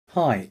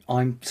Hi,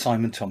 I'm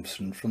Simon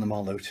Thompson from the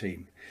Marlowe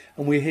team,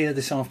 and we're here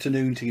this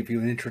afternoon to give you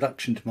an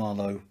introduction to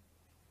Marlowe.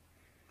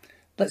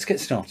 Let's get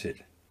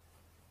started.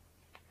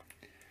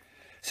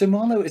 So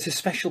Marlowe is a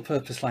special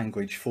purpose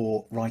language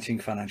for writing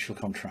financial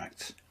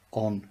contracts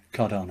on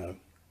Cardano.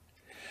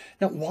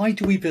 Now, why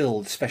do we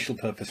build special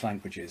purpose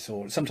languages,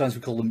 or sometimes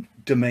we call them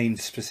domain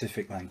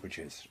specific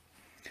languages?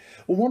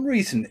 Well, one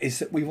reason is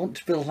that we want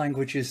to build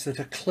languages that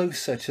are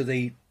closer to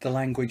the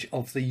language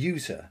of the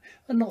user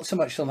and not so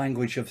much the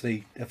language of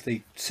the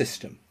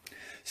system.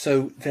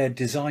 So they're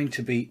designed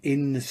to be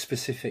in the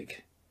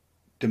specific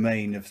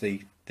domain of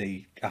the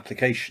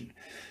application.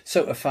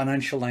 So a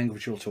financial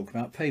language will talk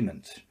about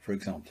payments, for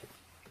example.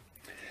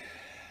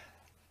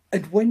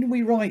 And when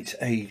we write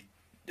a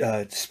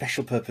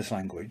special purpose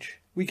language,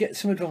 we get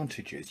some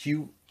advantages.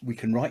 We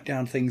can write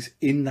down things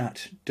in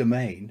that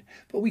domain,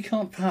 but we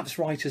can't perhaps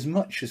write as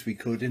much as we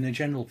could in a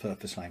general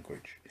purpose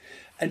language.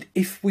 And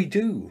if we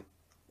do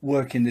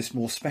work in this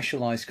more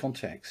specialized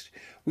context,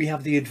 we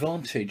have the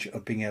advantage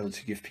of being able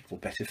to give people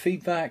better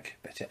feedback,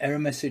 better error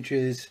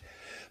messages,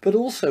 but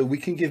also we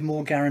can give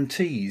more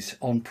guarantees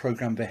on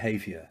program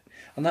behavior.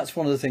 And that's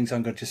one of the things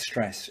I'm going to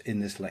stress in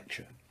this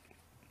lecture.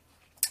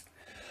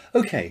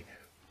 Okay,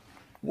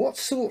 what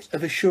sort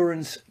of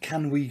assurance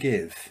can we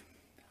give?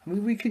 I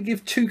mean, we can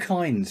give two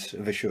kinds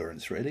of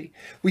assurance, really.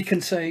 We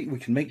can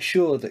make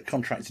sure that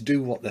contracts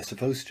do what they're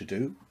supposed to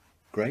do,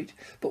 great,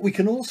 but we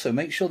can also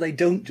make sure they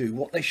don't do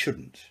what they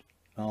shouldn't.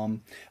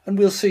 And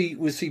we'll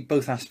see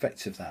both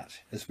aspects of that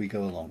as we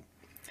go along.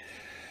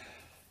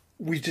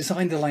 We've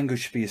designed the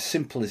language to be as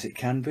simple as it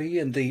can be,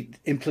 and the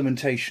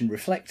implementation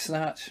reflects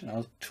that.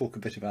 I'll talk a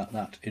bit about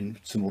that in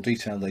some more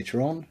detail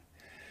later on.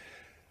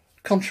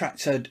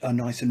 Contracts are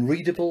nice and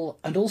readable,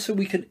 and also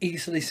we can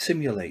easily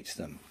simulate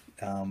them.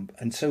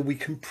 And so we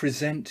can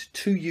present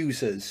to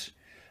users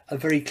a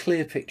very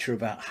clear picture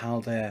about how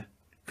their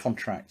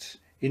contracts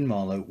in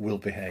Marlowe will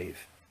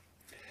behave.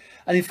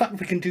 And in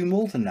fact, we can do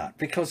more than that.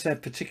 Because they're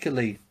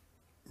particularly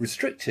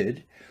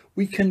restricted,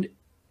 we can,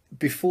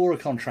 before a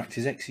contract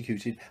is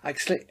executed,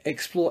 actually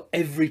explore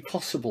every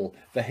possible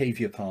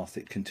behavior path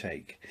it can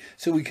take.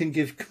 So we can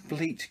give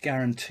complete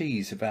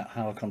guarantees about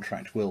how a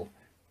contract will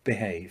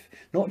behave,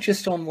 not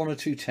just on one or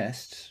two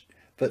tests,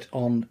 but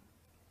on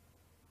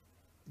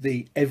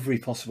every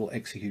possible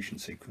execution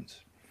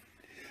sequence.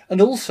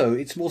 And also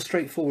it's more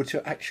straightforward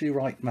to actually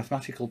write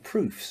mathematical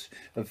proofs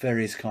of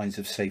various kinds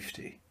of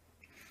safety.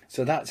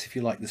 So that's, if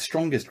you like, the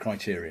strongest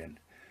criterion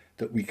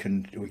that we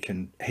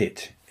can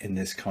hit in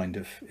this kind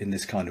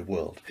of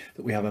world,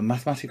 that we have a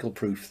mathematical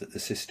proof that the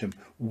system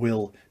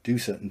will do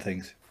certain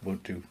things,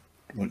 won't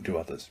do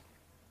others.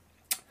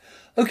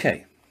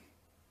 Okay,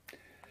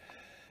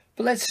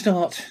 but let's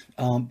start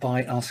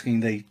by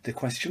asking the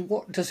question,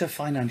 what does a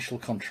financial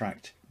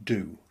contract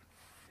do?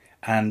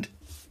 And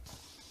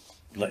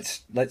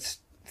let's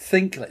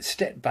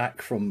step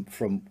back from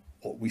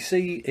what we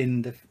see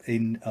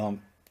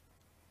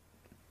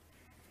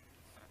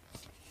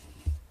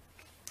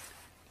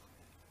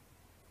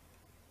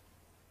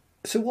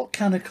so what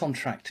can a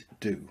contract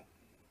do?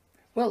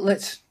 Well,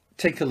 let's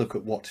take a look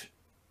at what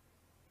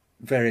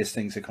various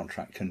things a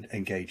contract can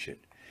engage in.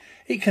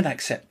 It can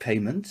accept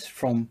payments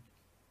from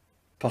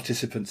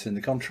participants in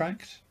the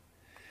contract.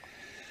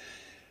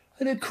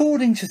 And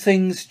according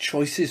to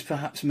choices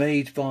perhaps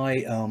made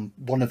by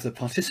one of the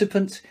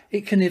participants,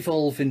 it can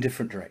evolve in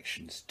different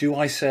directions. Do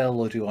I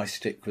sell or do I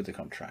stick with the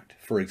contract,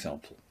 for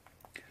example?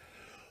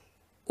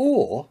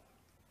 Or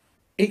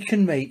it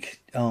can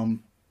make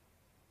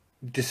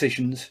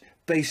decisions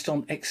based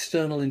on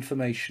external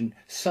information,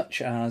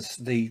 such as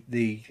the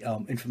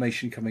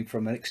information coming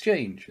from an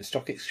exchange, a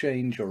stock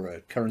exchange or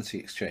a currency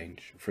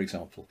exchange, for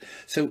example.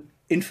 So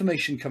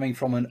information coming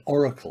from an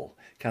oracle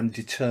can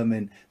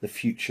determine the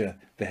future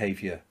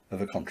behavior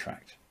of a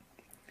contract.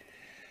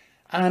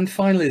 And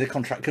finally, the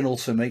contract can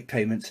also make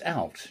payments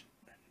out.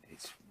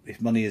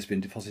 If money has been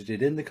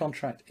deposited in the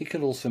contract, it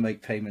can also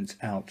make payments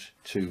out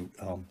to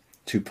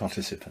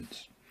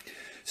participants.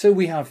 So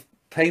we have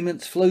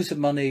payments, flows of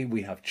money,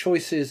 we have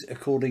choices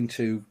according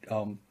to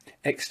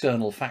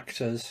external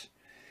factors.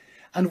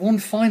 And one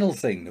final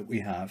thing that we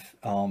have,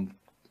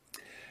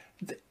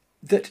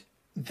 that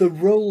the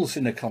roles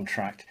in a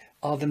contract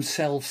are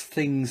themselves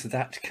things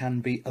that can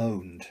be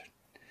owned.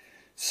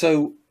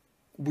 So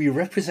we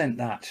represent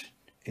that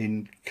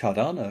in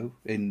Cardano,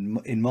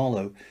 in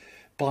Marlowe,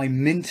 by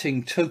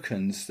minting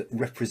tokens that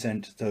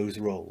represent those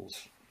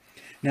roles.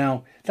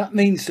 Now, that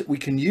means that we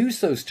can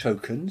use those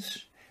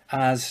tokens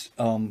as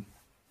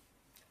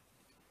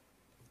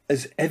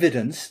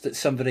evidence that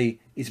somebody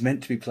is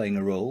meant to be playing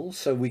a role.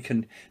 So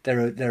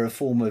they're a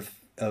form of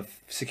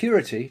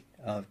security,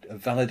 of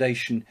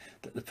validation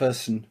that the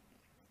person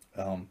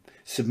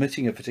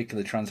submitting a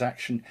particular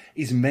transaction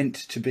is meant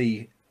to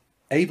be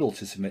able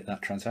to submit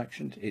that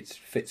transaction. It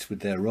fits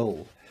with their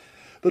role.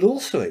 But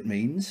also it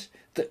means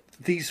that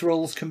these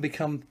roles can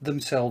become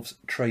themselves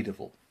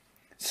tradable.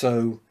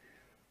 So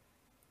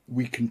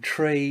we can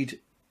trade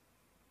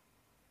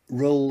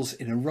roles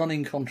in a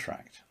running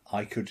contract.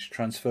 I could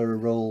transfer a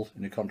role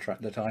in a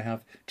contract that I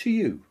have to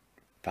you,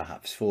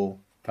 perhaps for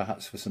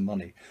some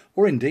money,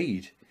 or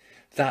indeed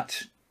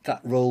that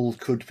role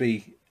could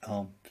be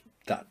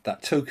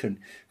that token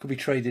could be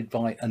traded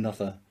by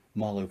another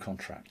Marlowe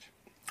contract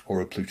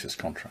or a Plutus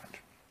contract.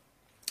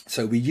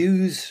 So we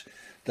use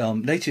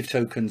native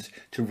tokens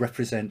to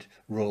represent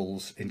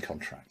roles in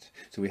contracts.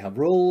 So we have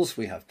roles,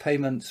 we have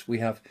payments, we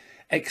have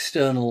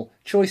external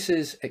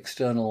choices,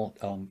 external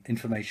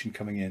information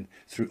coming in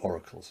through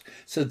oracles.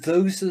 So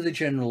those are the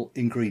general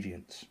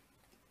ingredients.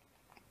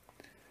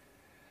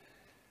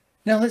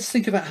 Now let's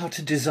think about how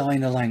to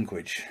design a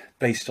language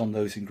based on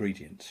those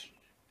ingredients.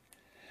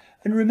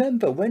 And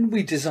remember, when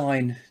we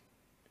design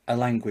a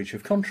language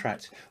of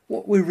contracts,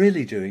 what we're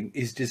really doing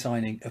is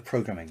designing a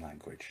programming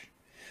language.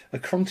 A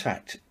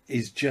contract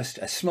is just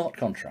a smart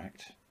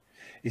contract,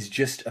 is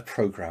just a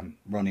program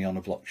running on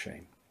a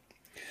blockchain.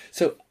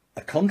 So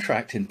a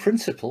contract in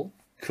principle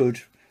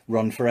could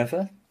run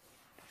forever.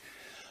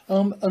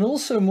 And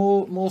also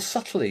more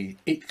subtly,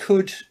 it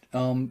could,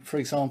 for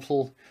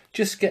example,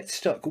 just get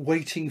stuck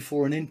waiting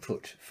for an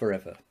input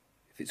forever.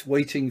 If it's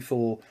waiting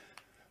for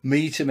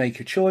me to make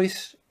a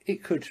choice,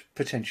 it could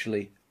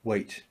potentially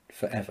wait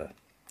forever.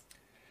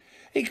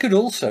 It could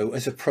also,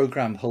 as a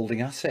program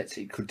holding assets,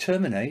 it could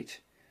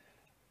terminate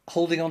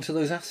holding on to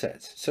those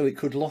assets. So it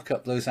could lock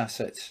up those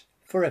assets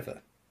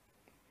forever.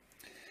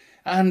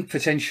 And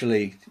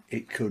potentially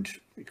it could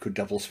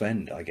double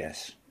spend, I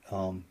guess.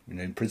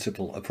 In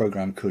principle, a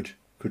program could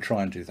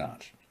try and do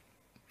that.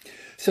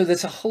 So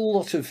there's a whole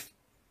lot of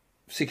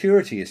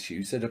security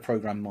issues that a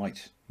program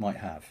might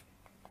have,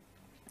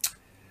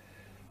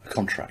 a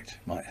contract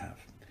might have.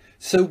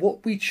 So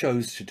what we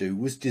chose to do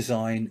was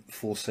design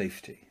for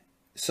safety.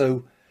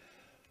 So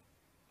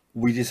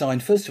we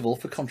designed, first of all,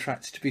 for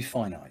contracts to be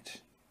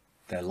finite.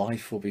 Their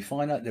life will be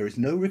finite. There is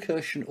no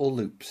recursion or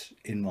loops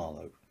in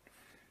Marlowe.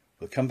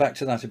 We'll come back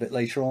to that a bit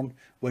later on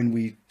when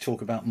we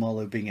talk about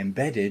Marlowe being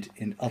embedded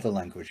in other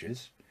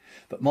languages.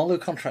 But Marlowe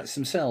contracts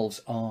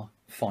themselves are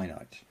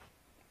finite.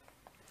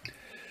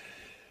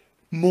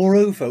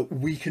 Moreover,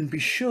 we can be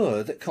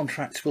sure that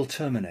contracts will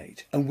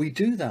terminate, and we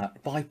do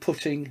that by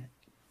putting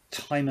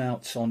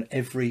timeouts on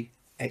every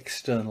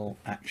external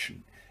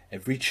action.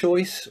 Every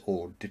choice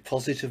or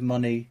deposit of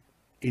money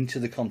into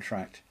the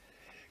contract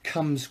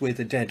comes with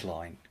a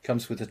deadline,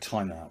 comes with a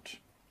timeout.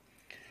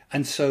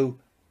 And so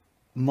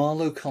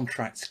Marlowe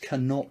contracts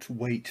cannot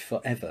wait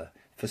forever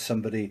for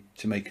somebody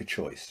to make a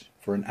choice,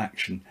 for an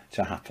action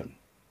to happen.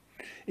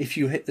 If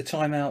you hit the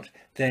timeout,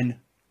 then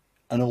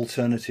an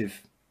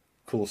alternative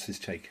course is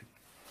taken.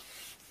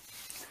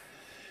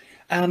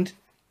 And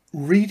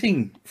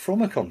reading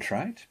from a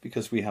contract,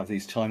 because we have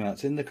these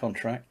timeouts in the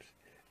contract,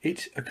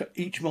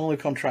 each Marlowe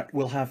contract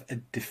will have a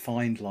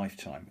defined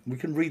lifetime. We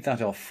can read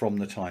that off from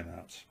the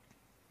timeouts.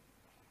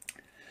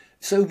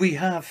 So we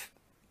have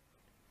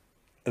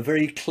a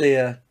very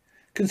clear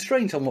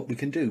constraint on what we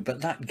can do,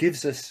 but that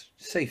gives us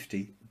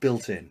safety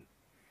built in.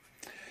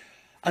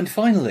 And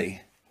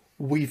finally,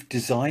 we've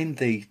designed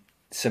the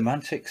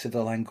semantics of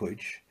the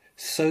language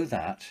so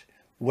that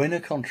when a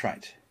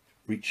contract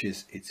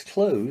reaches its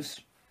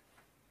close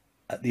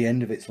at the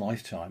end of its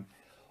lifetime,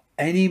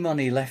 any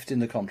money left in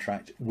the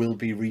contract will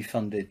be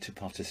refunded to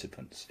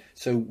participants.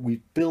 So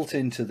we've built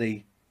into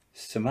the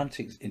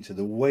semantics, into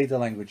the way the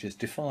language is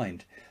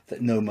defined,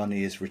 that no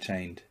money is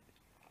retained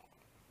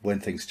when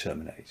things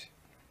terminate.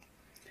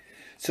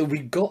 So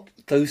we've got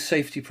those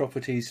safety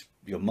properties.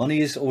 Your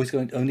money is always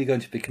only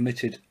going to be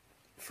committed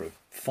for a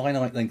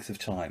finite length of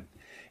time.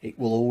 It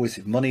will always,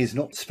 if money is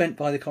not spent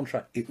by the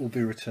contract, it will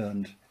be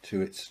returned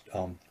to its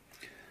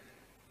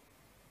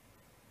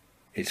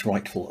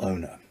rightful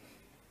owner.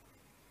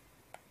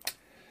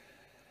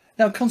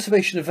 Now,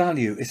 conservation of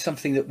value is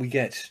something that we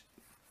get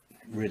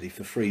really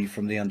for free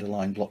from the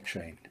underlying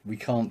blockchain. We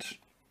can't,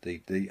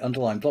 the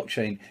underlying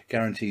blockchain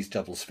guarantees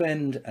double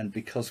spend, and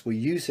because we're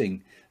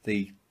using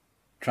the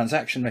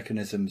transaction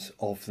mechanisms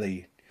of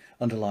the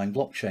underlying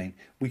blockchain,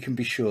 we can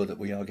be sure that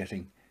we are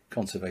getting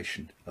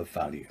conservation of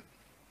value.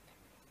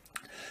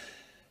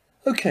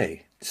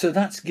 Okay, so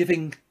that's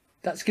giving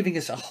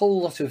us a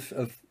whole lot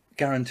of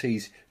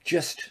guarantees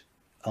just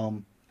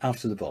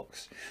out of the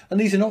box. And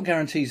these are not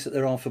guarantees that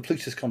there are for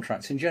Plutus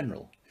contracts in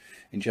general.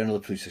 In general, a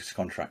Plutus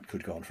contract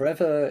could go on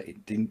forever, it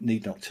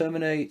need not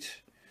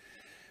terminate,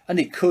 and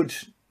it could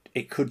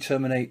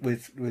terminate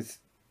with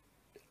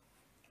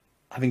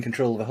having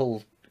control of a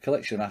whole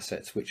collection of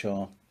assets which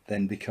are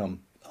then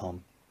become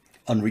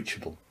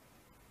unreachable.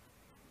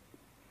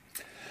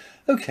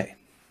 Okay,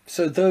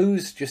 so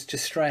those, just to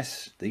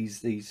stress,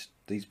 these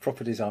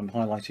properties I'm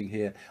highlighting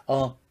here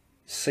are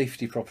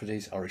safety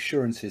properties, are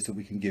assurances that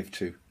we can give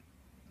to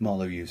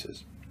Marlowe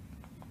users.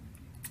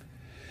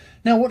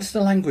 Now, what does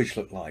the language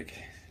look like?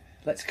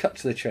 Let's cut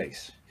to the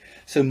chase.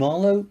 So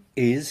Marlowe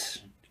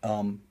is,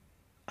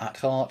 at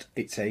heart,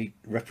 it's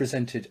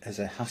represented as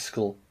a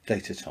Haskell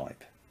data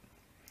type.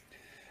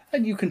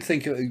 And you can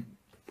think of,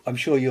 I'm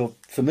sure you're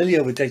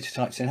familiar with data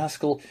types in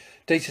Haskell.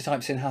 Data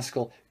types in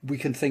Haskell, we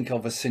can think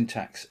of as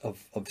syntax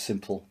of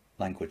simple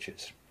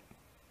languages.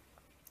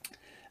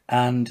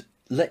 And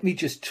let me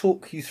just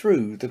talk you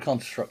through the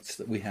constructs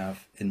that we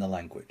have in the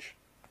language.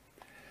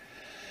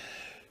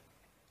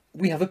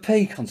 We have a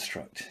pay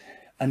construct,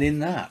 and in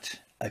that,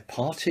 a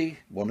party,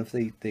 one of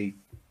the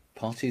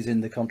parties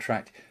in the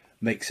contract,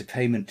 makes a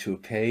payment to a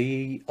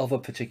payee of a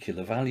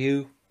particular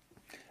value,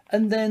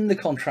 and then the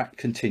contract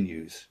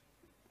continues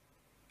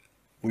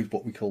with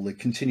what we call the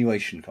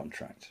continuation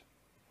contract.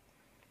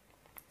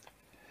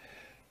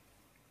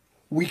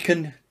 We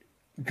can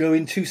go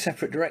in two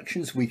separate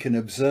directions. We can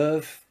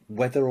observe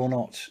whether or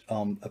not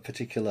a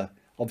particular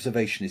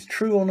observation is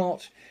true or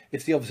not.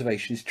 If the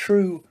observation is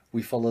true,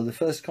 we follow the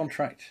first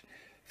contract.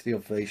 If the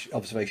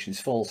observation is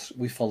false,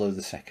 we follow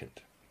the second.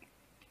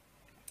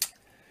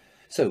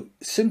 So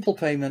simple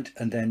payment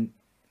and then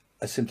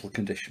a simple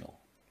conditional.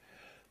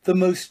 The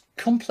most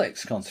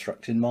complex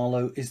construct in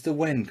Marlowe is the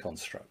when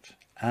construct,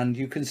 and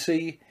you can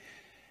see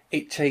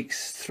it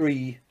takes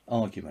three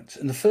arguments,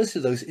 and the first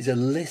of those is a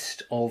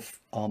list of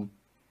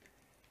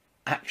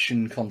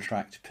action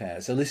contract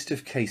pairs, a list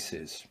of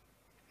cases.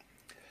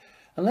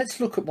 And let's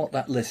look at what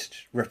that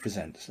list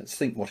represents. Let's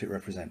think what it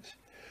represents.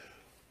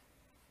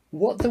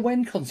 What the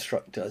when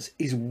construct does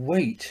is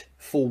wait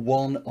for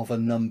one of a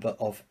number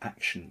of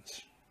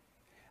actions,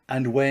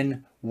 and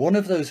when one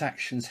of those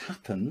actions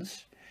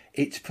happens,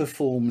 it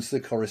performs the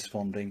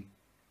corresponding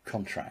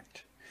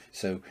contract.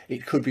 So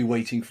it could be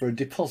waiting for a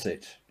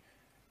deposit,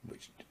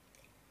 which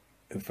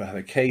if I have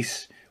a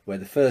case where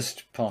the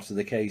first part of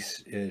the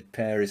case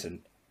pair is a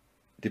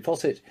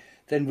deposit,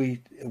 then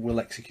we will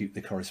execute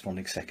the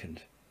corresponding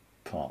second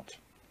part.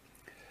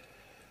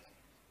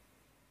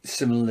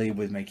 Similarly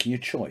with making a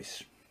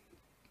choice.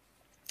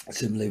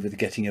 Similarly with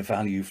getting a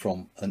value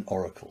from an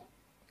oracle.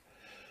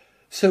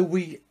 So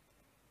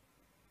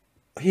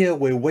here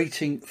we're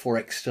waiting for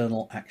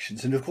external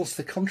actions, and of course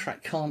the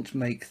contract can't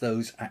make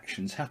those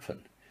actions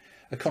happen.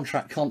 A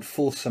contract can't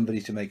force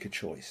somebody to make a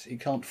choice. It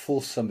can't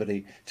force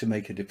somebody to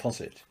make a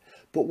deposit.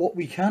 But what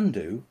we can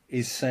do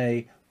is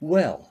say,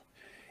 well,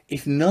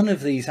 if none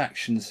of these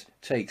actions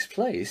takes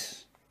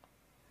place,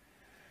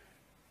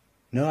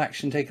 no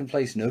action taken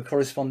place, no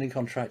corresponding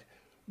contract,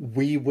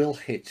 we will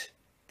hit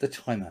the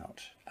timeout.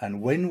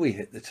 And when we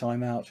hit the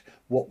timeout,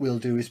 what we'll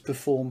do is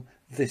perform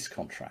this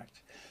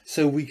contract.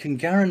 So we can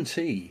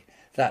guarantee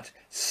that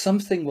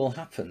something will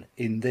happen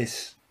in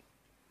this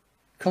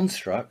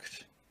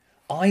construct,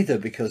 either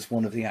because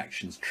one of the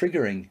actions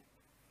triggering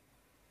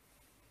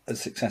a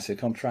successor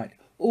contract,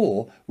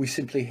 or we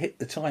simply hit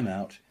the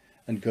timeout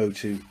and go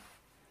to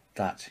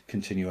that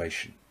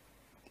continuation.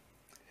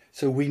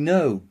 So we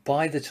know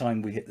by the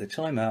time we hit the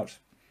timeout,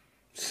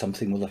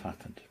 something will have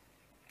happened.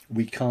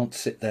 We can't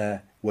sit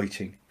there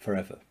waiting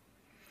forever.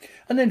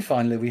 And then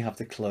finally we have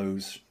the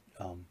close,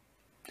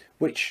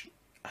 which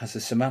has the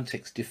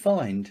semantics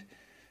defined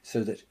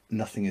so that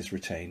nothing is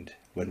retained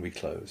when we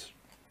close.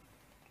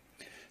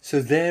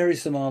 So there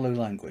is the Marlowe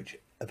language,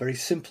 a very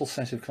simple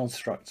set of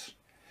constructs,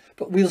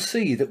 but we'll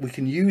see that we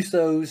can use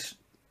those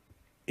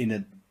in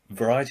a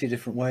variety of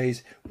different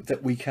ways,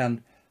 that we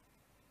can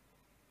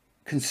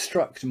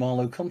construct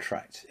Marlowe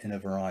contracts in a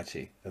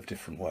variety of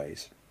different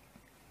ways.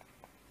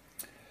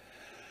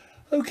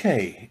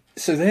 Okay,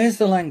 so there's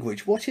the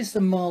language. What is the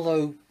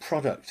Marlowe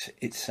product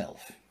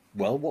itself?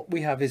 Well, what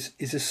we have is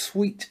a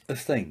suite of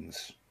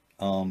things.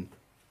 And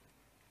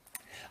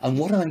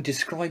what I'm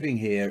describing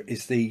here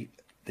is the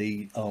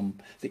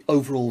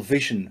overall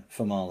vision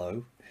for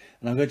Marlowe,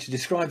 and I'm going to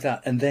describe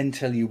that and then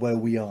tell you where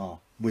we are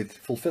with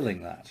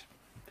fulfilling that.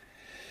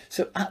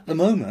 So at the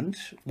moment,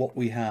 what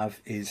we have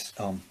is,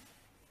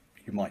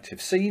 you might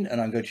have seen, and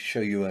I'm going to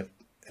show you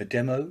a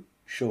demo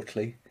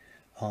shortly.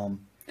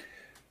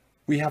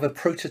 We have a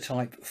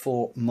prototype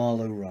for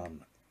Marlowe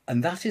Run,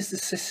 and that is the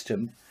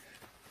system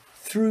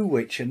through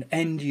which an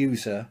end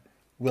user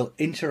will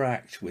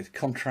interact with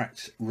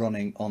contracts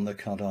running on the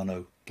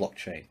Cardano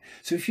blockchain.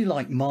 So if you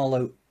like,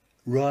 Marlowe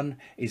Run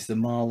is the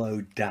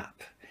Marlowe dApp.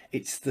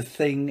 It's the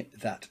thing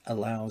that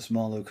allows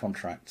Marlowe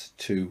contracts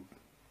to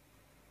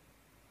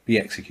be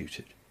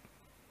executed.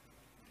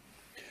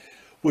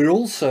 We're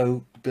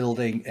also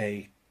building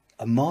a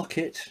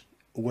market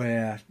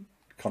where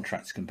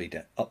contracts can be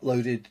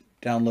uploaded,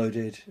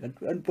 downloaded,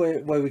 and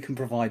where we can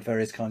provide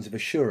various kinds of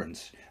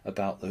assurance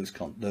about those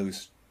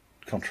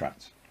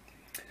contracts.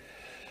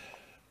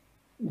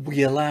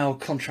 We allow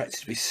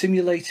contracts to be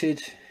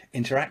simulated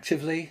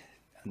interactively,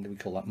 and we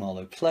call that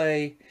Marlowe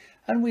Play,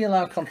 and we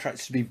allow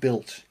contracts to be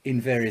built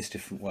in various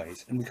different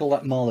ways, and we call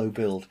that Marlowe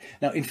Build.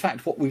 Now, in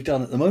fact, what we've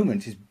done at the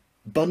moment is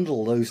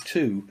bundle those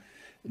two,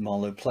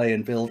 Marlowe Play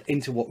and Build,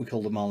 into what we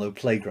call the Marlowe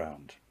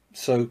Playground.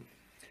 So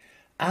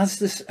as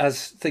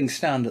things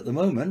stand at the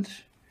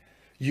moment,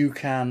 you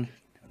can,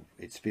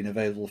 it's been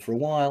available for a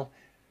while,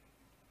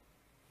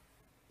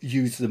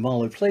 use the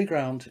Marlowe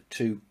Playground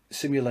to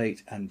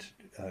simulate and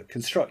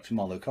construct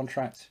Marlowe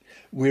contracts.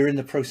 We're in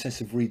the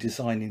process of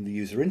redesigning the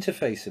user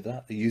interface of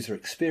that, the user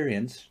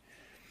experience,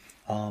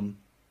 on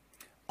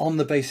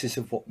the basis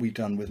of what we've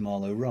done with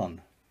Marlowe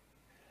Run.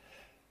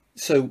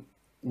 So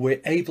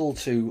we're able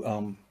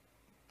to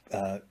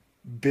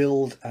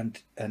build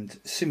and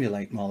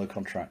simulate Marlowe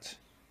contracts.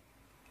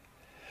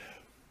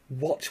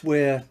 What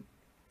we're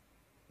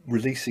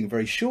releasing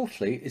very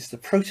shortly is the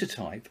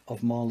prototype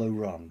of Marlowe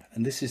Run,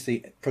 and this is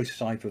the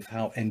prototype of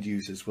how end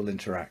users will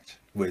interact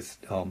with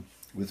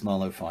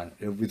Marlowe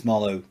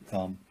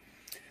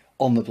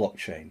on the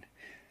blockchain.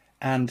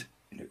 And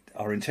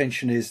our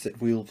intention is that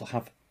we'll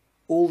have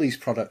all these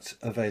products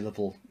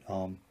available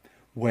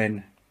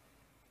when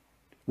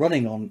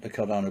running on the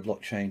Cardano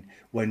blockchain,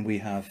 when we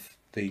have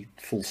the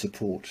full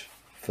support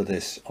for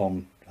this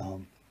on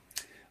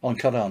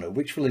Cardano,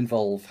 which will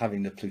involve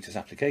having the Plutus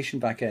application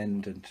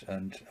backend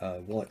and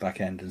wallet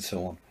backend and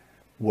so on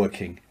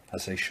working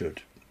as they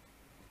should.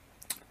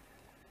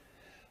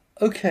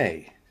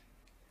 Okay.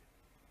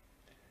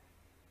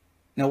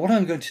 Now what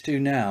I'm going to do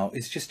now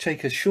is just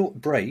take a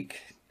short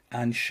break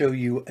and show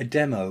you a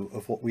demo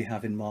of what we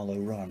have in Marlowe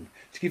Run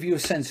to give you a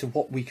sense of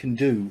what we can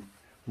do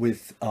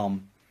with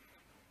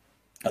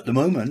at the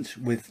moment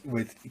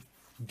with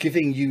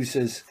giving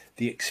users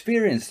the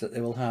experience that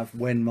they will have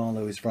when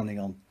Marlowe is running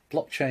on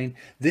blockchain.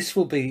 This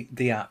will be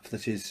the app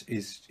that is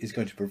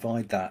going to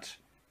provide that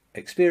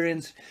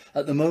experience.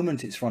 At the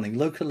moment it's running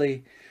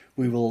locally.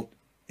 We will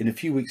in a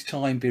few weeks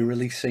time be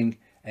releasing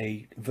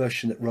a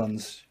version that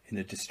runs in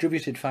a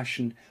distributed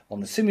fashion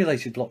on a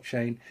simulated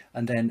blockchain,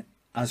 and then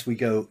as we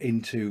go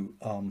into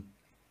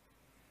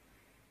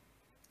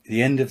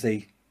the end of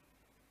the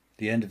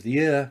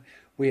year,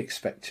 we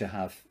expect to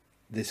have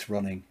this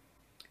running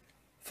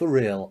for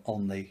real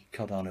on the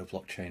Cardano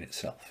blockchain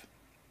itself.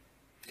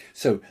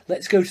 So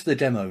let's go to the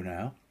demo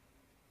now.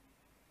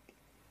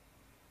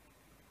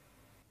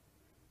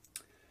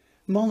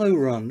 Marlowe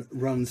Run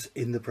runs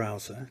in the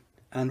browser,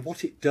 and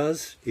what it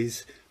does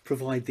is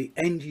provide the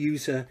end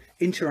user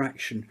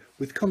interaction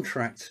with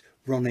contracts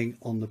running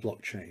on the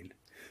blockchain.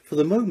 For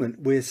the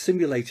moment, we're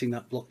simulating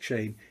that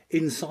blockchain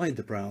inside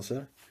the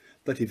browser,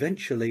 but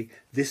eventually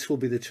this will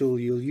be the tool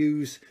you'll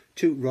use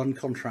to run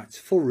contracts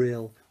for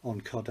real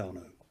on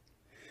Cardano.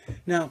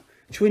 Now,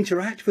 to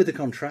interact with the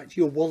contract,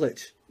 your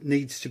wallet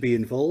needs to be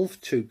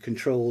involved to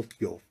control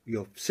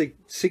your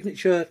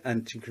signature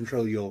and to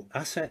control your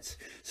assets.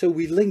 So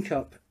we link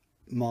up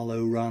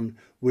Marlowe Run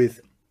with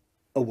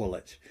a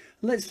wallet.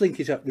 Let's link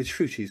it up with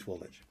Shruti's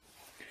wallet.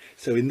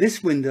 So in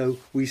this window,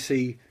 we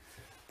see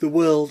the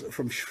world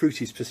from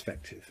Shruti's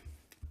perspective.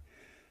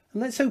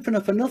 And let's open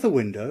up another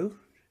window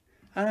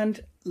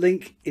and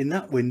link in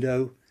that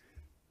window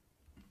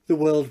the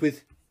world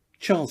with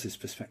Charles's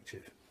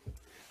perspective.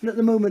 And at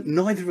the moment,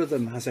 neither of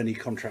them has any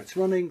contracts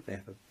running. They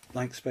have a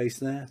blank space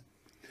there.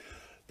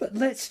 But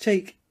let's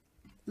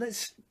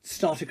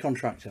start a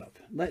contract up.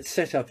 Let's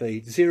set up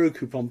a zero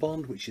coupon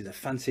bond, which is a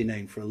fancy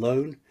name for a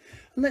loan.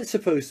 And let's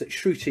suppose that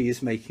Shruti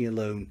is making a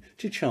loan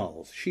to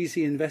Charles. She's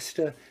the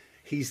investor,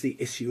 he's the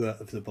issuer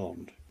of the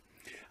bond.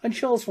 And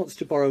Charles wants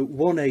to borrow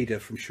 1 ADA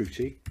from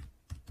Shruti,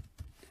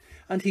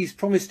 and he's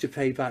promised to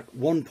pay back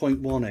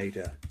 1.1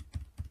 ADA.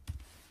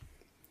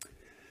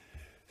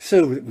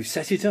 So we've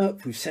set it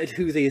up, we've said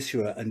who the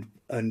issuer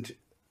and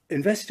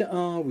investor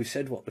are, we've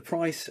said what the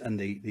price and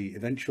the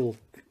eventual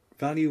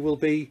value will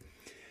be,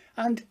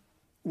 and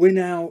we're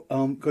now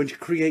going to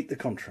create the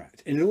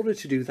contract. In order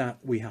to do that,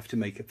 we have to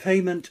make a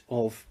payment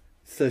of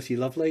 30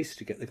 Lovelace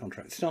to get the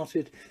contract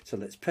started. So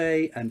let's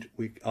pay, and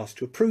we ask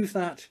to approve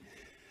that,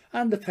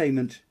 and the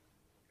payment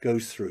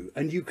goes through.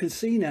 And you can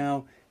see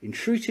now in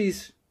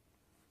Shruti's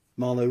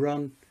Marlowe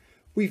Run,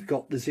 we've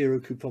got the zero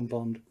coupon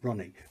bond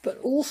running. But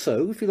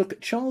also, if you look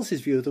at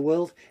Charles's view of the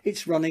world,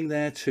 it's running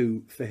there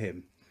too for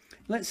him.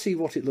 Let's see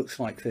what it looks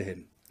like for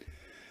him.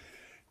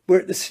 We're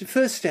at the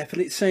first step,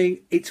 and it's saying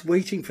it's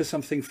waiting for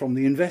something from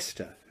the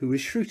investor, who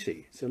is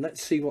Shruti. So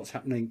let's see what's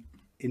happening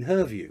in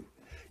her view.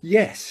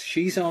 Yes,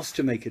 she's asked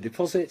to make a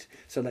deposit.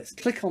 So let's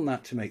click on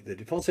that to make the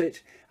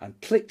deposit and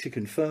click to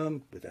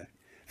confirm with a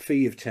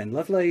fee of 10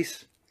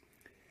 Lovelace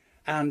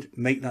and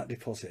make that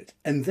deposit.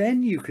 And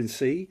then you can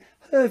see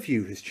her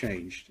view has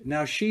changed.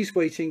 Now she's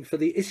waiting for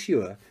the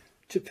issuer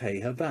to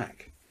pay her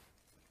back.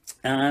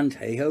 And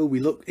hey ho, we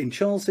look in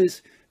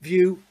Charles's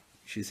view,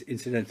 which is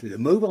incidentally the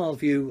mobile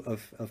view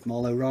of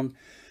Marlowe Run.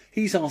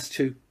 He's asked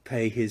to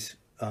pay his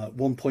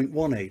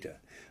 1.1 ADA.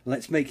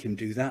 Let's make him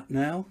do that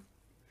now.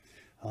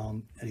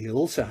 And he'll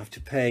also have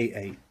to pay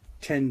a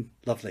 10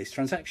 Lovelace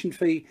transaction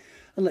fee.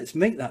 And let's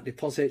make that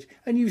deposit.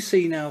 And you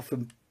see now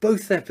from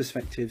both their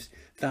perspectives,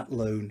 that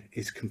loan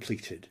is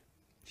completed.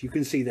 So you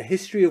can see the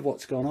history of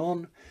what's gone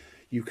on.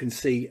 You can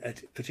see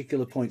at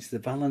particular points the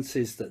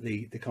balances that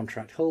the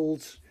contract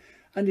holds.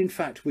 And in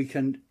fact, we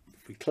can,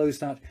 if we close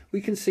that,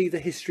 we can see the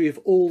history of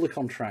all the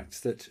contracts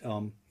that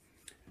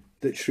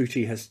that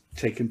Shruti has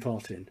taken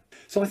part in.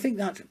 So I think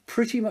that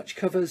pretty much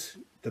covers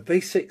the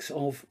basics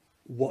of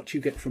what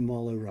you get from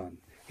Marlowe Run.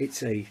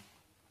 It's a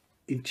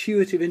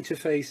intuitive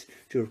interface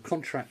to a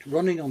contract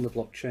running on the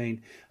blockchain,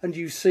 and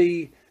you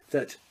see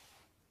that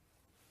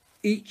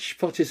each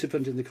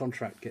participant in the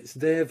contract gets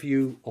their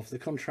view of the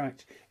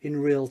contract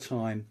in real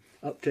time,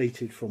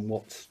 updated from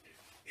what's,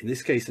 in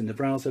this case in the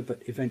browser,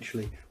 but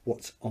eventually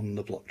what's on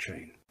the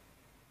blockchain.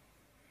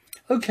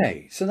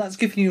 Okay, so that's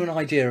given you an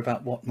idea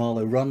about what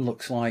Marlowe Run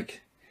looks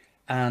like,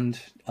 and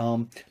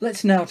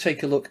let's now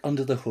take a look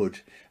under the hood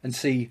and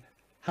see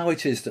how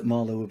it is that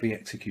Marlowe will be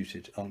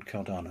executed on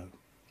Cardano.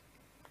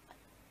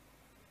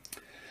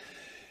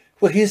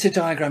 Well, here's a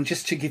diagram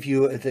just to give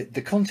you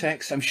the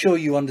context. I'm sure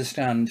you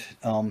understand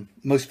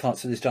most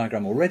parts of this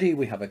diagram already.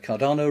 We have a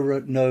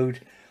Cardano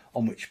node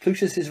on which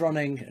Plutus is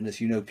running, and as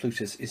you know,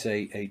 Plutus is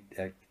a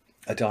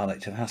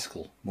dialect of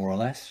Haskell, more or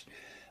less.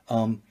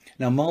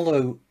 Now,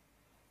 Marlowe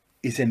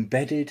is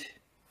embedded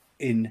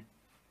in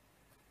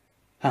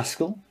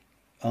Haskell,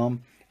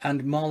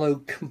 and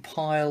Marlowe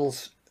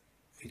compiles,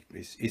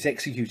 is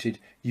executed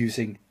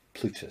using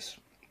Plutus.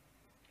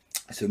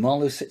 So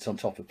Marlowe sits on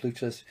top of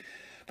Plutus,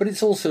 but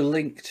it's also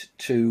linked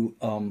to,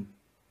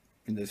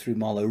 through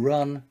Marlowe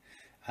Run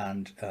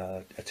and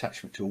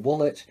attachment to a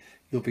wallet.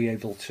 You'll be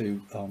able to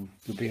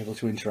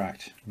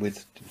interact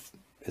with,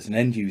 as an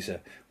end user,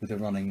 with a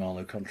running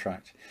Marlowe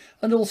contract,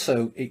 and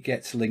also it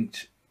gets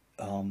linked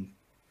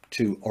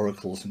to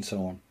oracles and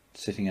so on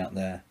sitting out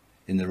there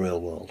in the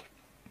real world.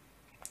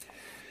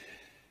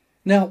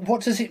 Now, what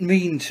does it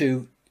mean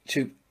to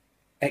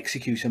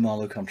execute a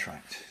Marlowe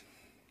contract?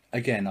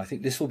 Again, I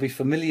think this will be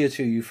familiar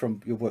to you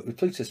from your work with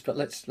Plutus, but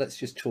let's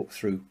just talk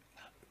through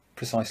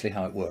precisely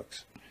how it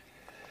works.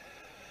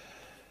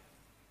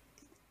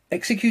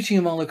 Executing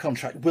a Marlowe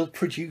contract will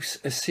produce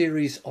a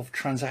series of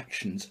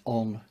transactions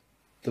on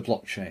the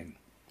blockchain.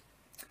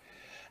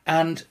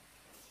 And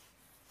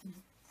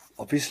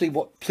obviously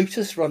what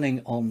Plutus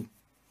running on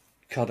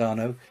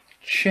Cardano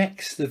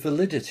checks the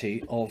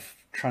validity of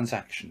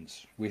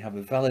transactions. We have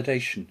a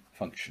validation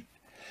function.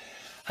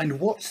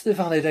 And what's the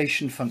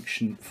validation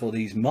function for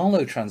these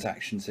Marlowe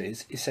transactions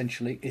is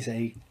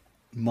a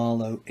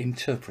Marlowe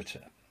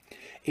interpreter.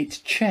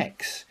 It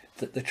checks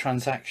that the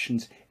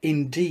transactions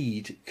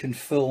indeed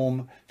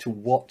conform to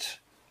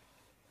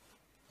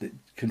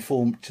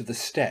the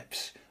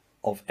steps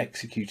of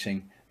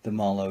executing the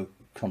Marlowe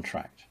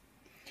contract.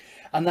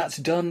 And that's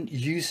done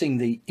using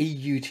the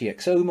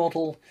EUTXO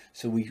model.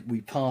 So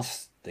we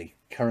pass the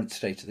current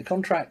state of the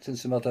contract and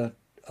some other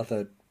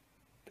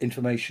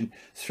information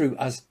through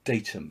as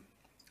datum.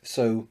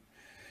 So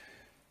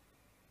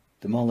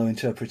the Marlowe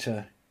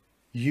interpreter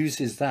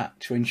uses that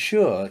to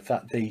ensure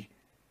that the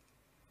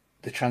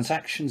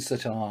transactions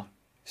that are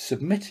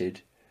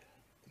submitted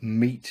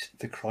meet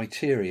the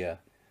criteria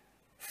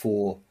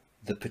for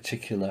the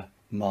particular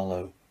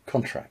Marlowe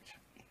contract.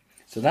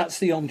 So that's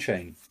the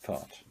on-chain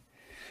part.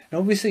 Now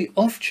obviously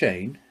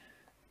off-chain,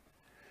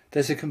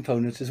 there's a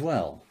component as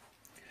well.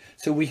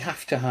 So we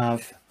have to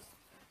have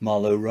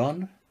Marlowe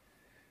Run.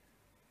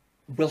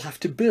 We'll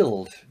have to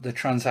build the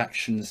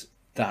transactions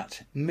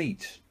that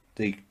meet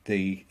the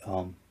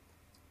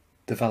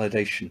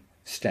validation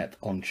step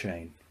on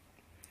chain.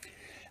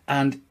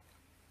 And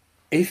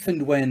if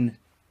and when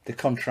the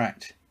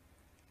contract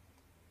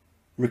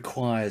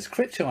requires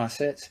crypto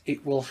assets, we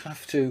will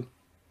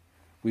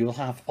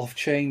have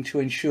off-chain to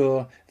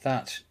ensure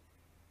that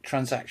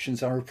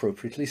transactions are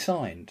appropriately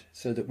signed,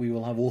 so that we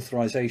will have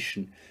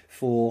authorization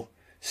for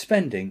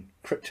spending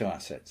crypto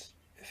assets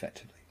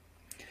effectively.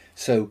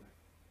 So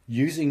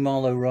using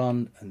Marlowe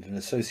Run and an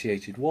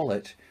associated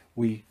wallet,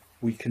 we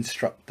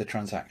construct the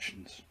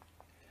transactions.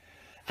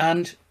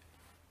 And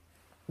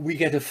we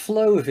get a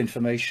flow of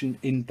information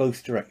in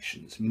both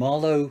directions.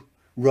 Marlowe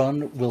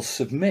Run will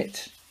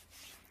submit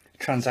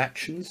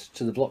transactions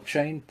to the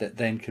blockchain that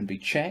then can be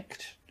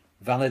checked,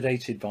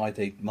 validated by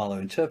the Marlowe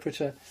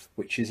interpreter,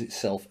 which is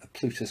itself a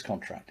Plutus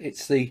contract.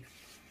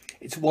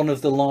 It's one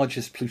of the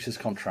largest Plutus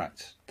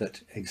contracts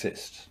that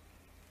exists.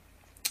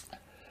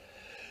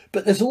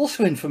 But there's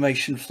also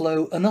information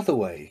flow another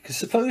way, because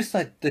suppose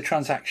that the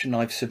transaction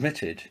I've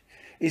submitted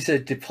is a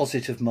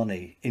deposit of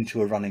money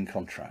into a running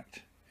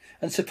contract.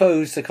 And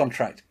suppose the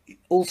contract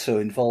also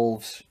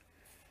involves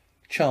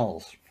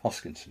Charles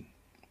Hoskinson.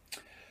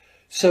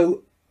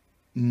 So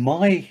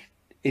my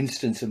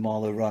instance of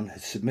Marlowe Run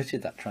has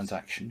submitted that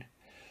transaction,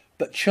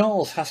 but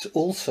Charles has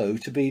also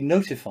to be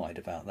notified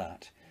about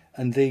that.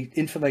 And the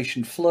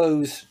information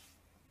flows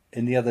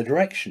in the other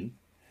direction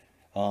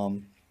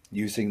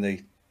using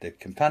the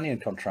companion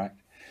contract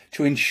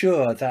to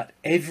ensure that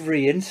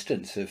every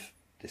instance of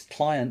this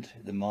client,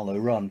 the Marlowe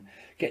Run,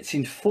 gets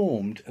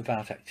informed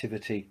about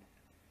activity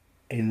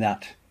in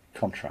that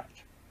contract.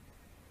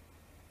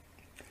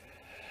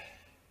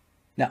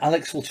 Now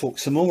Alex will talk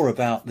some more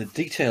about the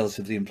details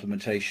of the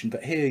implementation,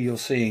 but here you're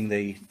seeing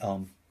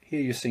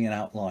an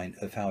outline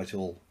of how it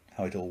all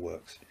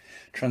works.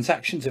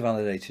 Transactions are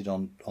validated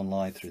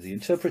online through the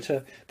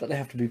interpreter, but they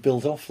have to be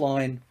built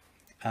offline,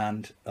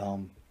 and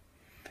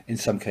in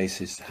some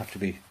cases have to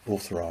be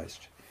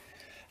authorized.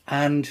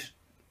 And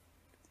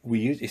we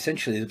use,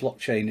 essentially, the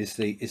blockchain is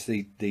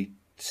the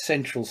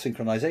central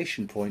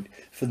synchronization point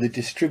for the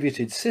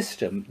distributed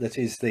system that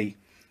is the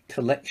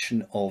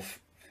collection of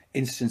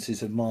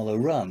instances of Marlowe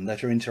Run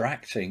that are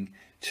interacting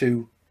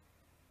to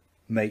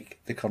make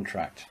the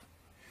contract,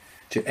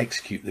 to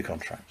execute the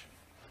contract.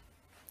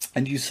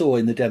 And you saw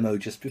in the demo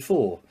just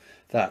before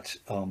that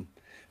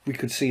we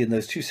could see in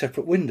those two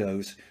separate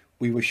windows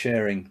we were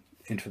sharing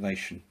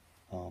information.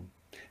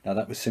 Now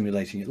that was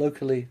simulating it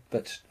locally,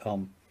 but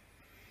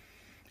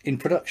in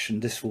production,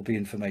 this will be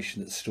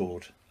information that's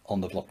stored on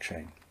the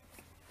blockchain.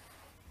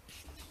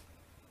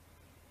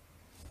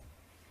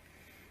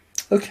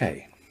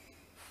 Okay.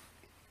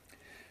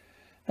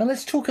 Now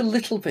let's talk a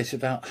little bit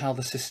about how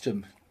the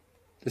system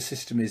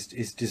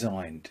is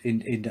designed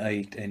in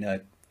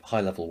a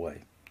high level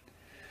way.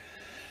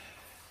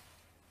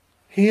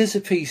 Here's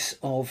a piece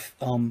of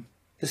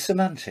the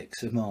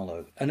semantics of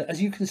Marlowe, and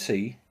as you can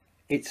see,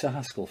 it's a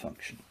Haskell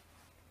function.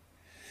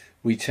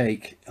 We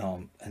take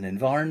an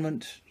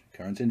environment, a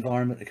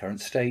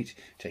current state,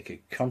 take a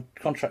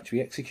contract to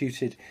be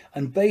executed,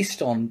 and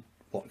based on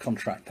what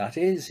contract that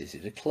is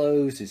it a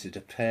close, is it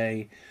a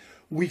pay,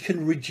 we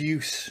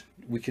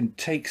can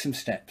take some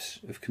steps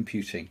of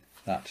computing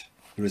the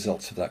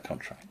results of that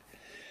contract.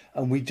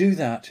 And we do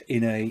that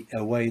in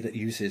a way that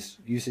uses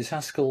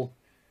Haskell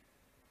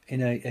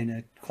in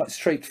a quite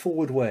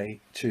straightforward way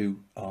to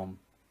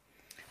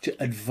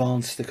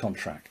advance the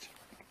contract.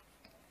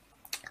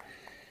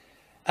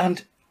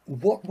 And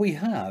what we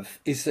have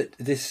is that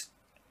this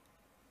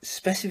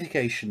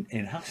specification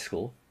in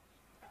Haskell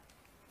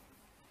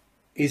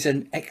is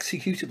an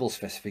executable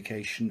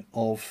specification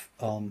of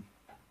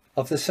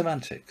the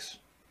semantics.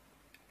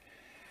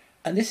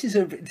 And this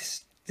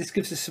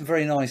gives us some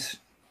very nice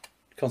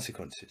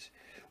consequences.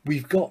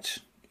 We've got,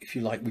 if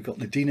you like, we've got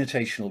the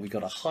denotational, we've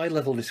got a high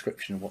level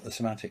description of what the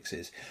semantics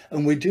is,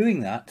 and we're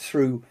doing that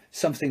through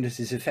something that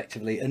is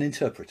effectively an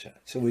interpreter.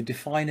 So we're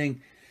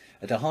defining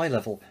at a high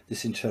level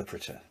this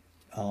interpreter,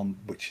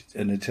 which is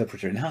an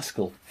interpreter in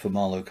Haskell for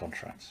Marlowe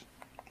contracts.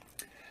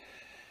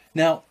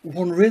 Now,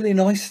 one really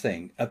nice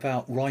thing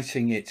about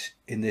writing it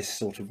in this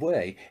sort of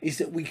way is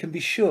that we can be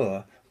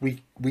sure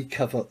we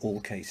cover all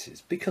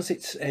cases, because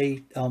it's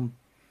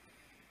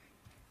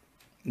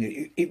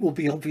it will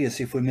be obvious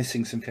if we're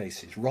missing some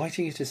cases.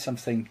 Writing it as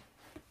something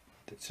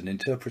that's an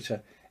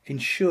interpreter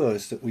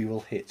ensures that we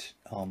will hit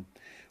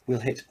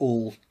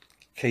all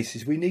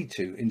cases we need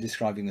to in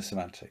describing the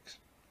semantics.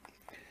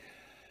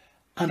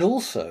 And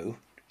also,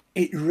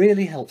 it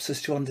really helps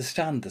us to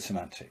understand the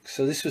semantics.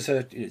 So this was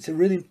it's a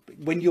really,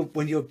 when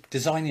you're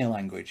designing a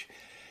language,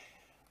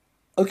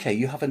 okay,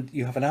 you have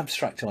an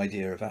abstract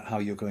idea about how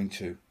you're going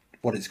to,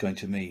 what it's going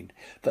to mean,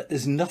 but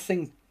there's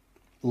nothing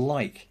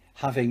like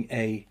having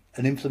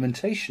an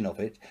implementation of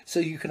it so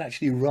you can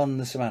actually run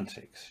the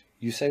semantics.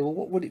 You say, well,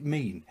 what would it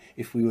mean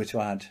if we were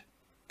to add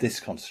this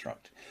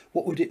construct?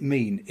 What would it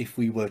mean if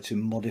we were to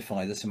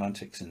modify the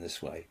semantics in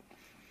this way?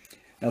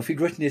 Now, if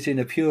you'd written it in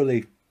a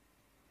purely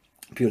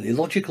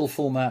logical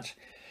format,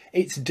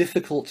 it's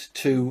difficult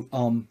to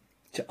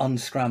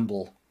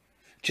unscramble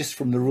just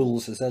from the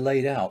rules as they're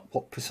laid out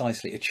what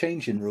precisely a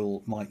change in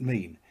rule might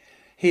mean.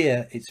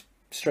 Here it's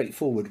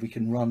straightforward, we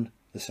can run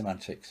the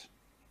semantics.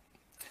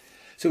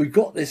 So we've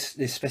got this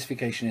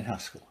specification in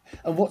Haskell,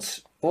 and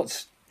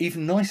what's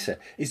even nicer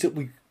is that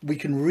we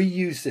can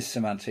reuse this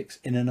semantics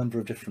in a number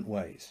of different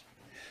ways.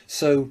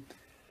 So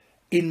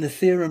in the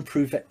theorem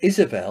prover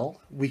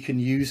Isabelle, we can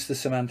use the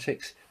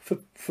semantics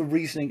for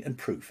reasoning and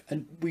proof,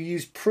 and we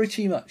use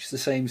pretty much the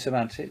same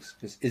semantics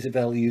because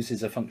Isabelle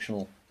uses a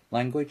functional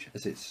language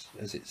as its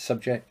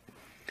subject.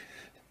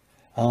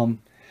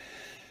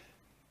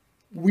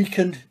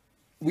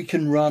 We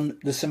can run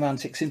the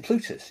semantics in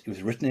Plutus. It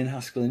was written in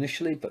Haskell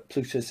initially, but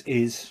Plutus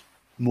is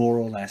more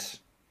or less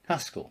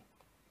Haskell.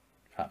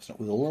 Perhaps not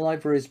with all the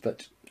libraries,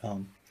 but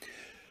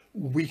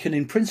we can,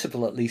 in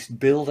principle at least,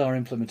 build our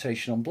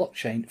implementation on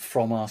blockchain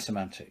from our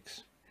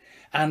semantics.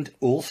 And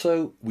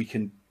also we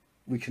can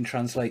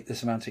translate the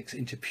semantics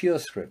into pure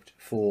script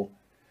for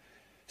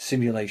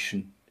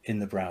simulation in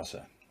the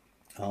browser.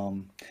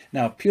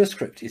 Now, pure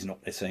script is not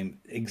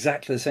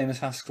exactly the same as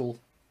Haskell.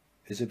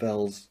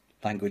 Isabelle's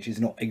language is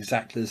not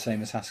exactly the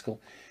same as Haskell.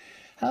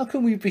 How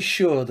can we be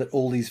sure that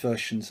all these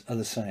versions are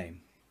the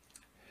same?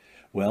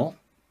 Well,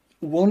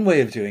 one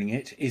way of doing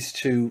it is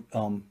to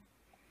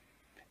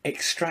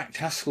extract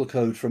Haskell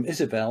code from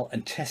Isabelle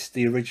and test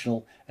the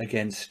original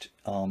against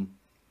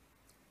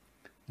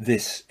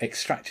this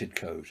extracted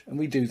code, and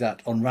we do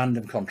that on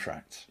random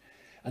contracts,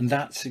 and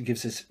that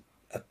gives us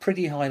a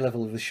pretty high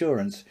level of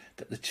assurance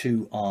that the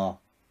two are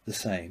the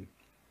same.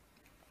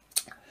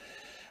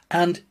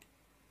 And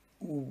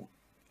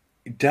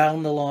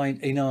down the line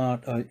in our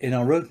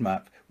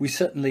roadmap, we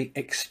certainly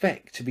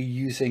expect to be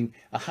using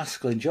a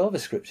Haskell in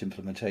JavaScript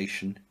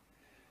implementation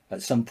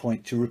at some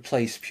point to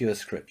replace pure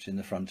script in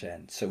the front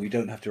end, so we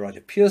don't have to write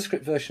a pure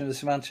script version of the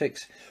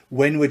semantics.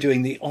 When we're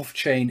doing the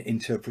off-chain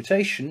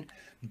interpretation,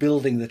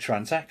 building the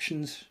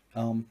transactions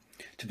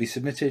to be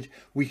submitted,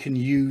 we can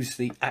use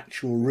the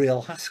actual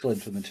real Haskell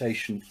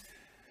implementation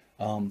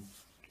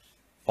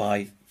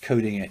by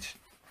coding it,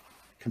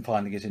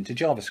 compiling it into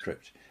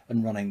JavaScript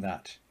and running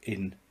that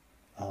in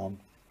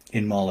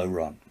Marlowe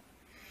run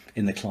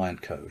in the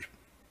client code.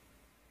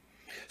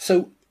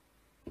 So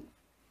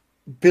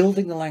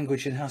building the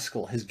language in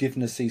Haskell has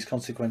given us these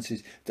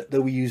consequences that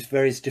though we use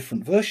various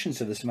different versions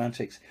of the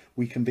semantics,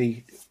 we can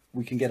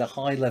get a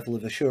high level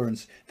of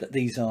assurance that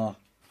these are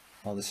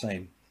the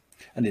same.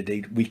 And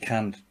indeed, we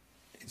can,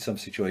 in some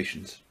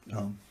situations,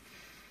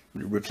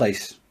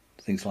 replace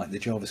things like the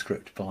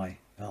JavaScript by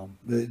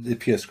the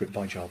pure script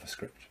by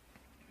JavaScript.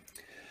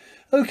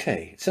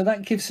 Okay, so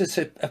that gives us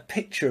a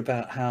picture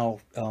about how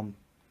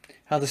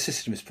the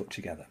system is put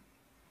together.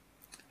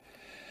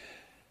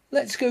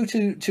 Let's go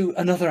to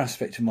another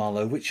aspect of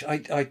Marlowe, which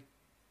I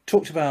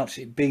talked about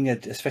it being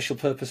a special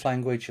purpose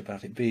language,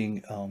 about it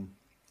being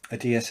a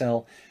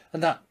DSL,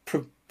 and that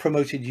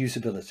promoted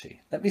usability.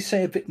 Let me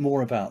say a bit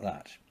more about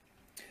that.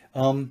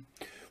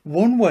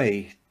 One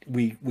way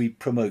we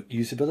promote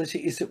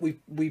usability is that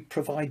we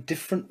provide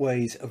different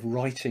ways of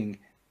writing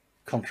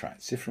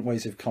contracts, different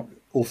ways of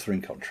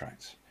authoring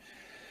contracts.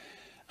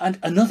 And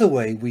another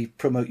way we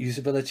promote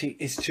usability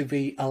is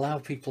to allow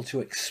people to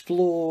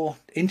explore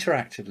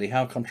interactively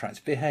how contracts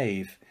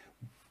behave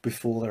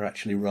before they're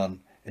actually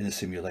run in a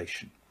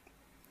simulation.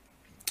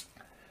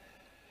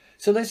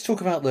 So let's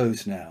talk about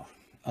those now.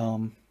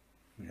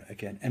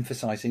 Again,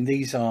 emphasizing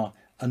these are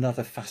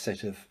another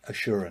facet of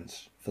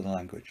assurance for the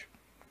language.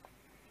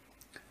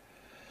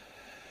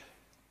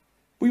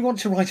 We want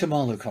to write a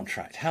Marlowe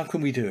contract. How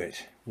can we do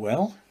it?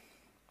 Well,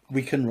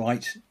 we can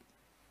write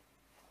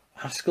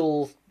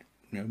Haskell,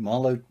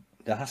 the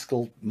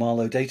Haskell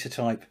Marlowe data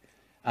type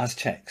as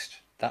text.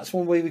 That's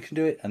one way we can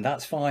do it, and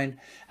that's fine.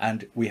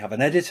 And we have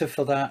an editor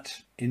for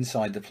that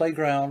inside the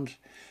playground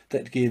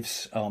that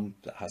gives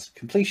that has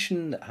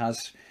completion, that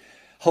has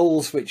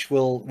holes which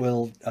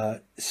will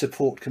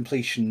support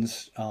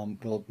completions,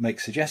 will make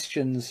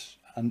suggestions,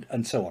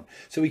 and so on.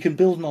 So we can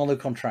build Marlowe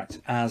contracts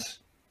as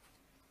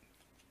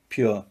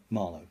pure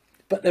Marlowe,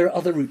 but there are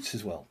other routes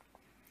as well.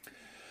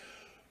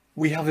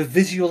 We have a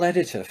visual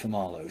editor for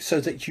Marlowe so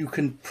that you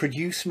can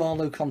produce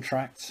Marlowe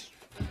contracts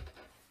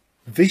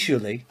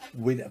visually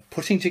with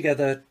putting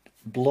together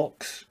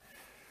blocks,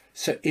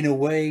 so in a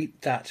way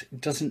that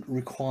doesn't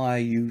require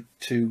you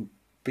to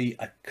be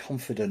a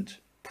confident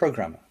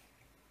programmer.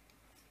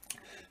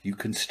 You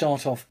can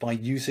start off by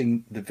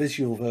using the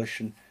visual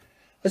version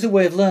as a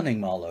way of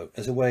learning Marlowe,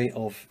 as a way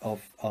of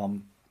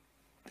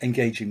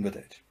engaging with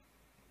it.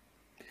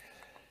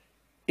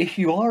 If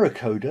you are a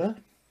coder,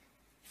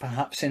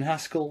 perhaps in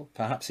Haskell,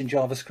 perhaps in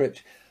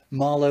JavaScript,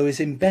 Marlowe is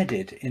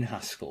embedded in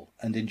Haskell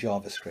and in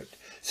JavaScript.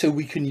 So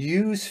we can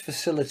use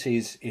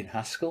facilities in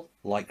Haskell,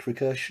 like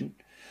recursion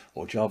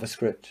or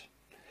JavaScript,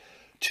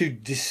 to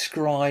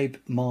describe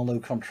Marlowe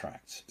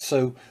contracts.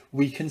 So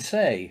we can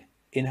say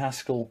in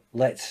Haskell,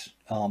 let's,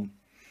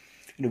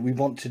 we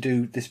want to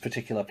do this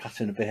particular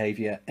pattern of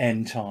behavior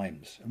n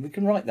times, and we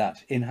can write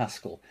that in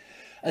Haskell.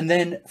 And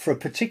then for a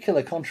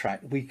particular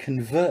contract, we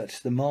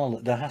convert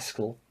the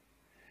Haskell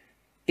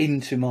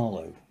into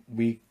Marlowe.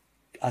 We,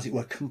 as it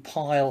were,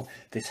 compile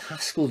this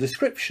Haskell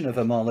description of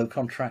a Marlowe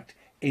contract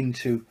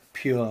into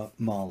pure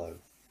Marlowe.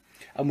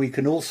 And we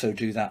can also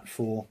do that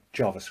for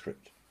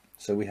JavaScript.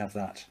 So we have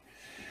that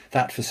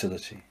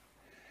facility.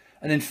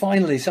 And then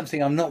finally,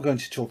 something I'm not going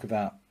to talk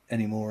about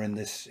anymore in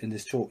this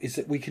talk is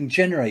that we can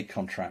generate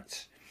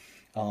contracts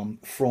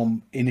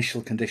from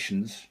initial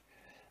conditions.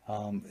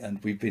 And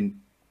we've been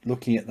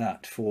looking at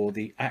that for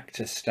the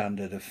ACTA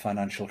standard of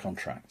financial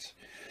contracts.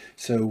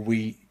 So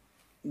we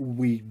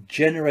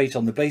generate,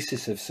 on the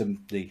basis of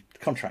the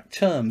contract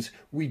terms,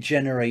 we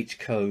generate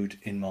code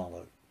in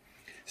Marlowe.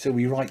 So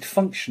we write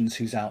functions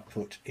whose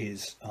output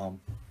is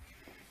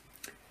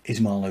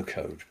Marlowe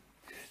code.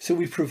 So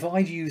we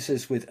provide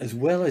users with, as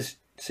well as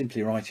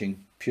simply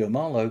writing pure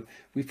Marlowe,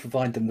 we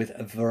provide them with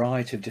a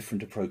variety of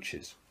different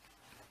approaches,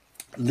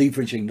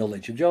 leveraging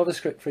knowledge of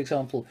JavaScript, for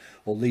example,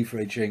 or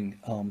leveraging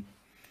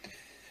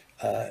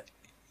a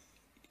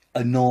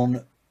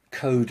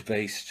non-code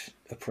based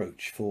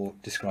approach for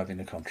describing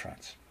the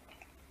contracts.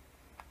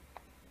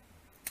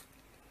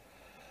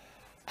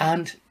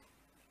 And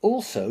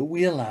also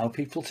we allow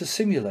people to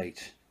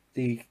simulate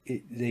the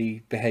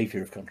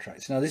behavior of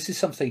contracts. Now this is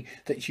something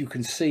that you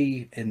can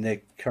see in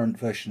the current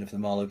version of the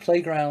Marlowe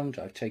Playground.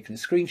 I've taken a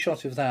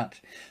screenshot of that.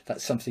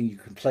 That's something you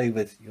can play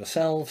with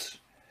yourselves.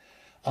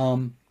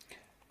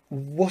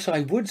 What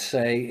I would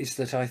say is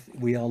that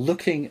we are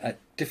looking at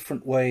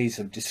different ways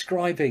of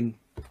describing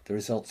the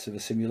results of a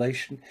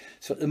simulation.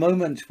 So at the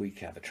moment we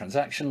have a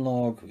transaction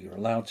log. You're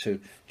allowed to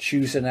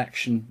choose an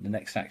action, the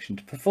next action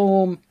to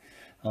perform.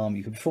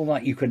 You can perform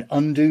that. You can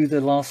undo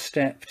the last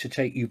step to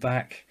take you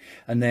back,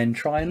 and then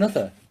try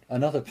another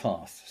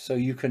path. So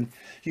you can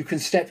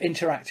step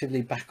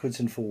interactively backwards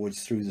and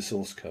forwards through the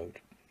source code,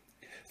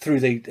 through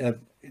the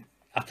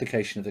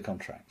application of the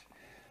contract.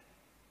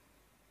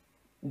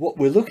 What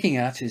we're looking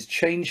at is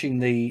changing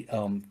the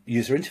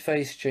user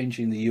interface,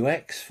 changing the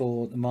UX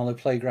for the Marlowe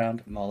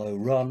Playground,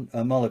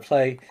 Marlowe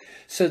Play,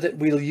 so that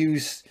we'll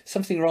use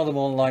something rather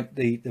more like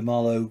the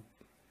Marlowe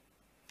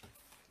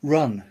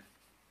Run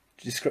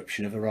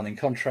description of a running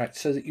contract,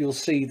 so that you'll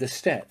see the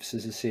steps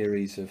as a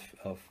series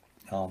of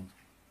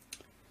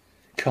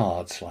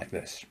cards like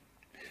this.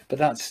 But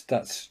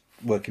that's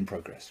work in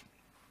progress.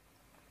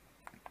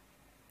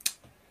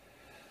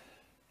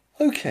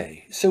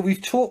 Okay, so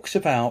we've talked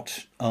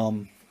about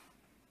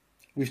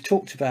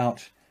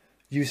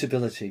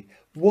usability.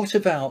 What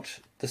about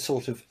the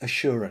sort of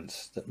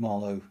assurance that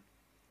Marlowe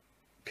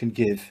can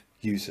give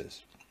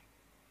users.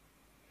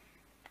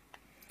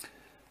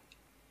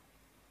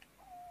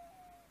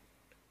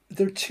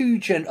 There are two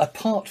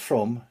apart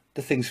from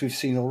the things we've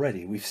seen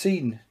already. We've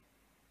seen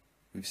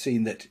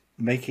that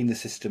making the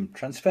system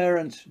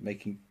transparent,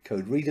 making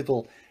code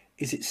readable,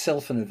 is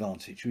itself an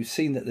advantage. We've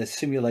seen that there's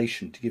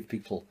simulation to give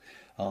people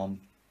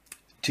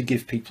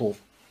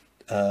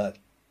the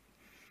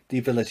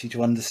ability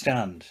to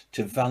understand,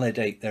 to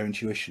validate their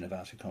intuition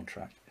about a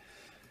contract.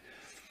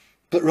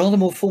 But rather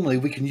more formally,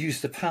 we can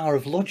use the power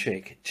of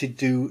logic to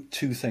do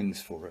two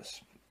things for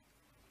us.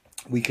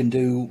 We can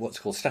do what's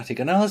called static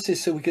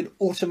analysis, so we can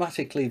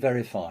automatically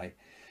verify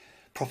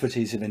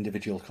properties of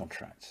individual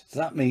contracts. So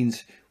that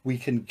means we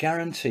can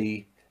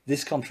guarantee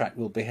this contract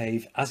will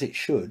behave as it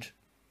should,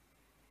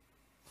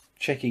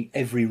 checking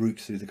every route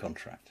through the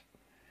contract.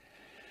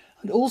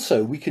 And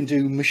also we can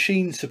do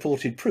machine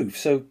supported proof,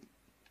 so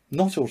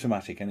not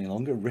automatic any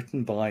longer,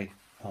 written by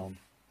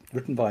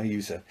a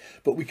user,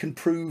 but we can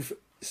prove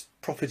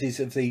properties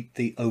of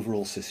the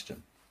overall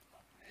system.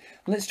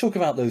 And let's talk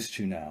about those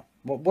two now.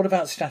 What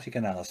about static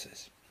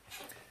analysis?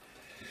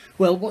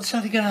 Well, what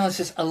static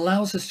analysis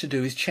allows us to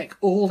do is check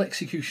all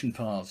execution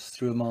paths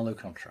through a Marlowe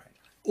contract,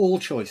 all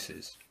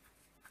choices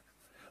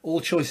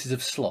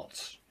of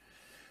slots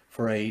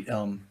for a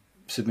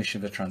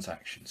submission of a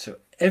transaction. So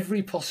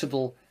every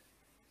possible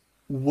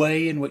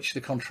way in which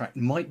the contract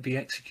might be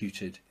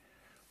executed,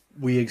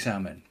 we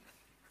examine.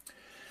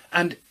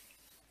 And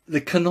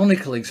the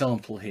canonical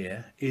example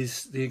here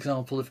is the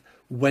example of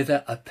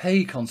whether a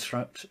pay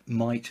construct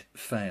might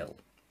fail.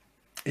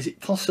 Is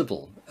it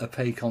possible a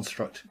pay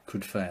construct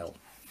could fail?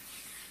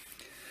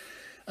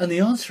 And the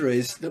answer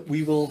is that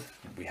we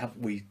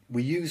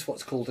use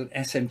what's called an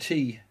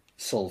SMT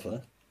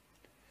solver.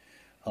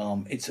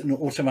 It's an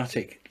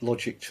automatic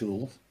logic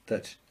tool,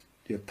 that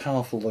a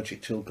powerful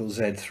logic tool called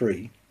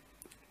Z3,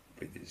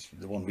 is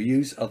the one we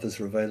use, others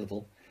are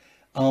available,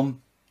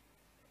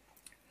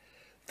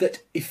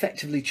 that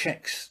effectively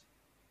checks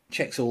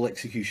all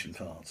execution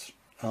paths.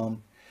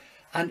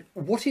 And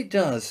what it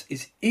does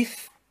is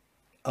if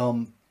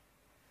the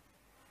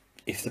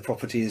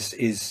property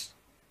is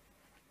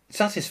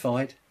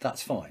satisfied,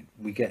 that's fine.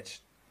 We get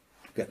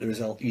the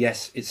result,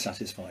 yes, it's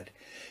satisfied.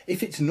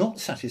 If it's not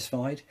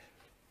satisfied,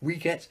 we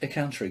get a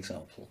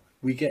counterexample.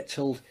 We get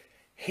told,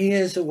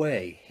 here's a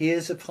way,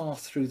 here's a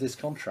path through this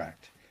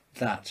contract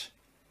that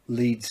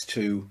leads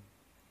to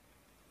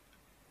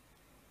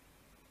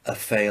a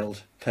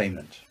failed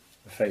payment,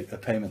 a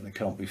payment that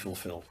can't be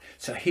fulfilled.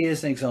 So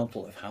here's an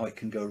example of how it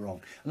can go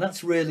wrong. And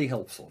that's really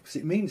helpful, because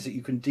it means that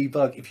you can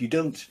debug. If you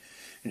don't,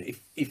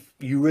 if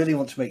you really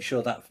want to make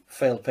sure that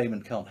failed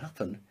payment can't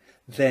happen,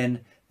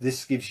 then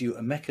this gives you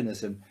a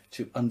mechanism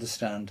to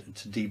understand and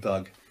to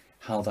debug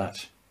how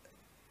that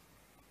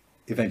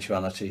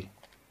eventuality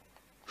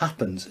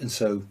happens, and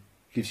so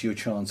gives you a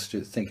chance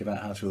to think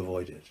about how to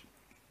avoid it.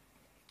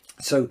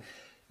 So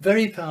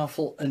very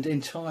powerful and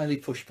entirely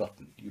push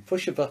button. You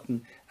push a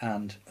button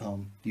and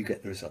you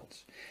get the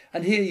results.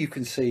 And here you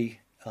can see,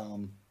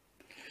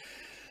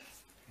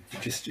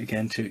 just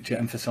again to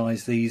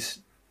emphasize these,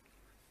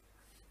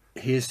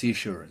 here's the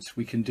assurance.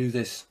 We can do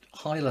this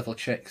high level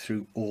check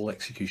through all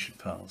execution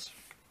paths.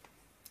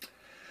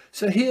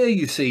 So here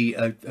you see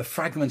a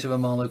fragment of a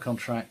Marlowe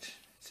contract.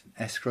 It's an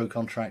escrow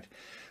contract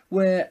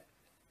where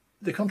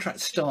the contract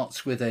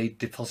starts with a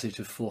deposit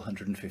of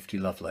 450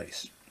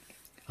 Lovelace.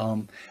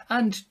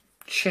 And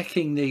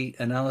checking the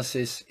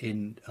analysis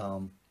in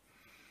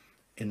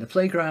the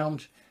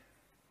playground,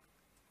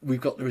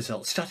 we've got the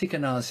result. Static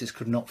analysis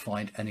could not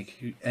find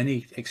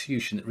any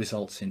execution that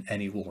results in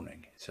any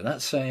warning. So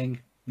that's saying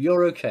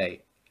you're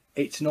okay.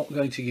 It's not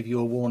going to give you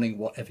a warning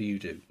whatever you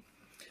do.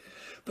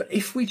 But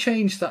if we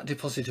change that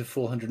deposit of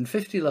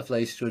 450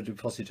 Lovelace to a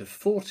deposit of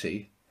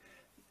 40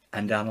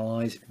 and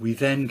analyse, we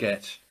then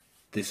get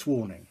this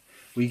warning.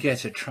 We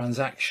get a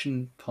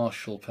transaction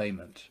partial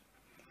payment.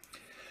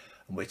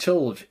 We're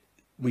told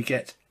we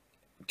get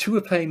to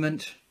a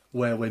payment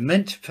where we're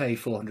meant to pay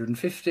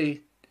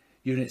 450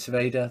 units of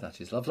Ada, that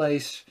is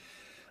Lovelace,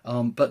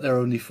 but there are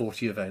only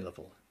 40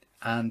 available.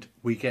 And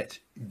we get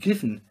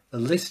given a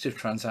list of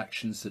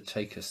transactions that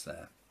take us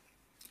there.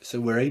 So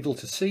we're able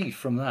to see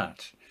from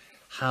that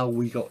how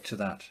we got to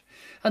that.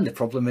 And the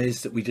problem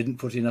is that we didn't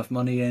put enough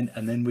money in,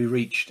 and then we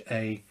reached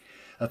a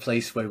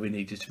place where we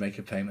needed to make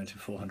a payment of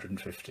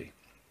 450.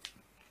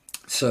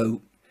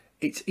 So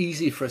it's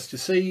easy for us to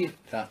see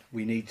that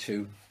we need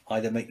to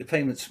either make the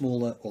payment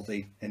smaller or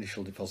the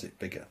initial deposit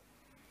bigger.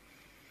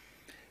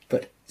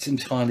 But it's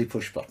entirely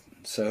push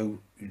button. So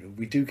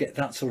we do get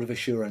that sort of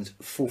assurance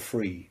for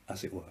free,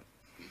 as it were.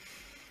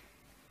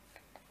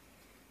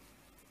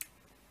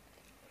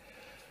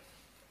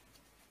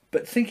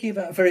 But thinking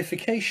about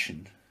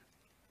verification,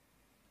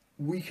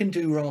 we can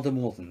do rather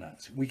more than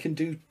that. We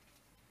can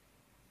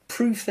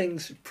prove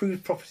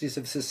properties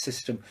of the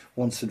system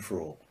once and for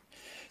all.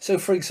 So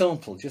for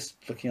example, just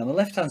looking on the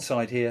left hand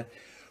side here,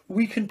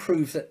 we can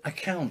prove that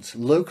accounts,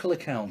 local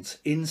accounts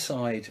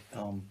inside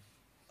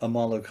a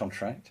Marlowe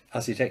contract,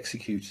 as it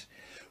executes,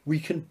 we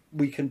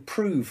can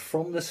prove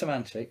from the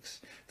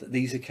semantics that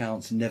these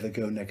accounts never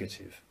go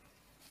negative.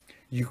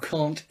 You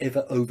can't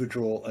ever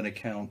overdraw an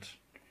account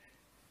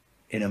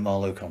in a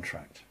Marlowe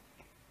contract.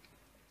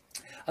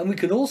 And we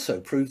can also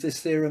prove this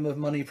theorem of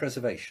money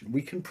preservation.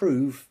 We can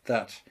prove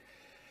that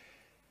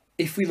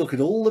if we look at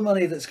all the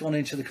money that's gone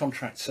into the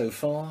contract so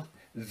far,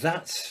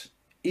 that's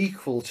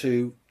equal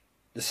to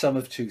the sum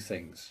of two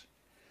things.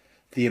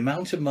 The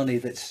amount of money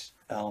that's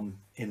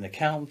in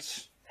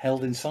accounts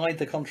held inside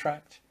the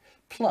contract,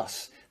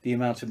 plus the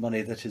amount of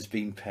money that has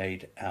been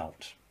paid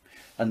out.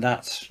 And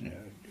that's,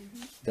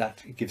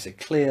 that gives a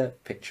clear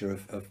picture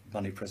of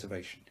money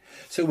preservation.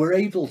 So we're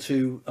able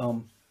to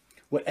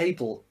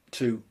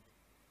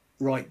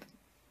write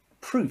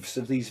proofs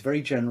of these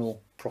very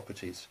general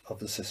properties of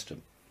the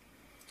system.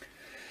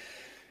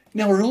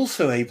 Now we're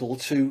also able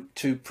to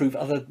prove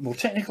other more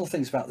technical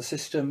things about the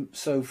system.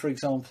 So for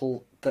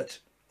example, that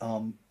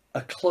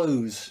a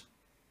close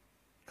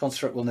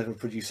construct will never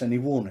produce any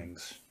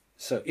warnings.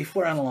 So if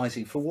we're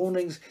analysing for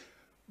warnings,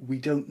 we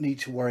don't need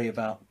to worry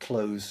about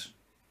close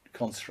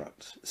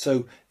constructs.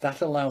 So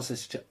that allows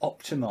us to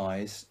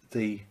optimise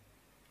the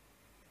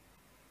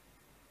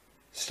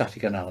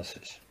static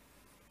analysis.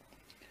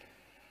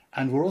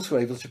 And we're also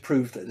able to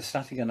prove that the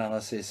static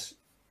analysis,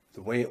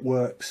 the way it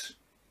works,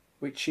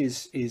 which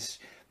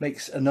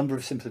makes a number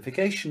of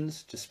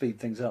simplifications to speed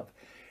things up,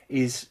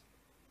 is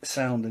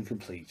sound and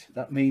complete.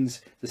 That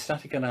means the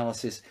static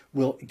analysis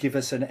will give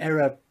us an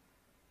error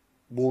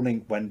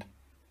warning when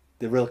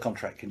the real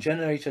contract can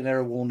generate an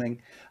error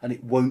warning, and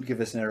it won't give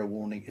us an error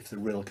warning if the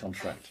real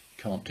contract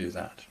can't do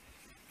that.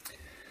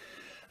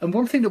 And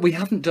one thing that we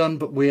haven't done,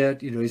 but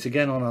is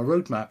again on our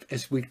roadmap,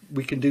 is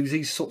we can do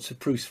these sorts of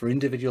proofs for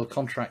individual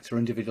contracts or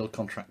individual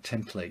contract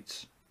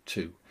templates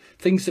too.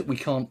 Things that we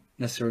can't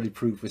necessarily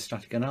prove with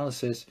static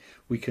analysis,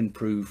 we can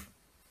prove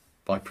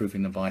by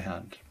proving them by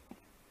hand.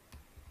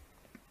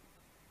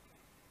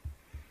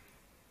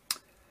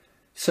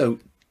 So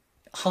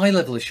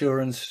high-level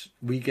assurance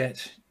we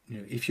get,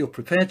 if you're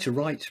prepared to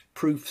write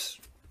proofs,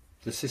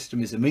 the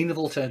system is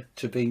amenable to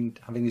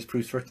having these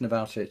proofs written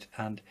about it,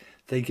 and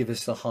they give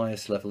us the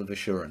highest level of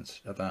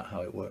assurance about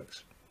how it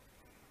works.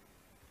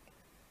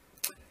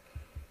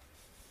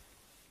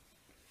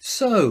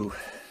 So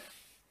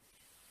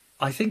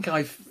I think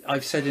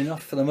I've said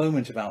enough for the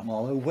moment about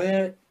Marlowe.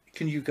 Where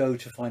can you go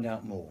to find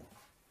out more?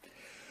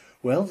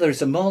 Well,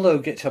 there's a Marlowe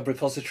GitHub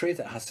repository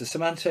that has the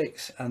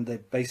semantics and the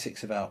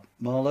basics about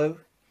Marlowe.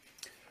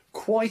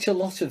 Quite a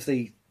lot of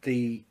the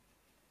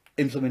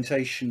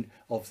implementation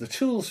of the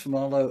tools for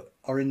Marlowe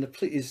are in the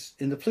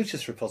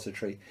Plutus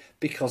repository,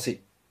 because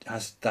it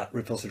has that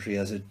repository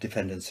as a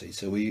dependency,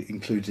 so we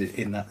include it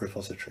in that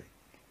repository.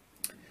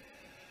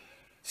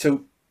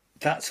 So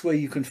that's where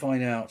you can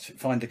find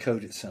the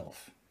code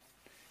itself.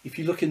 If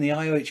you look in the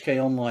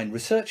IOHK online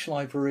research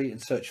library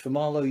and search for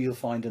Marlowe, you'll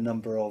find a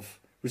number of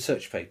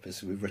research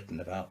papers we've written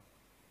about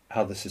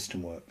how the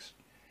system works.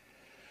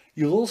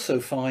 You'll also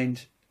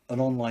find an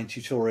online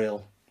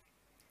tutorial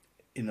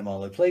in the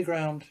Marlowe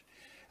playground.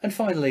 And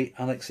finally,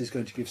 Alex is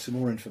going to give some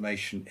more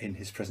information in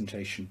his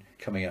presentation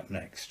coming up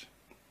next.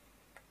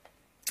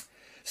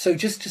 So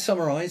just to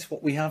summarise,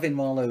 what we have in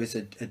Marlowe is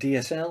a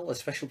DSL, a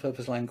special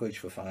purpose language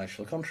for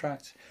financial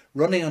contracts,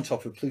 running on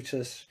top of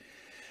Plutus.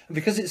 And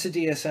because it's a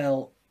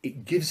DSL,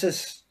 it gives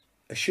us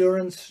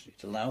assurance.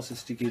 It allows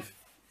us to give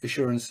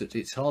assurance that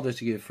it's harder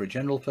to give for a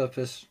general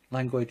purpose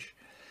language.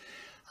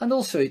 And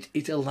also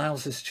it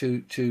allows us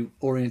to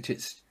orient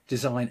its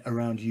design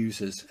around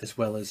users as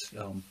well as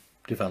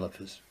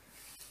developers.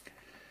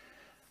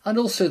 And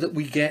also that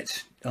we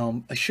get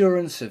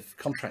assurance of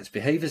contracts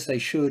behave as they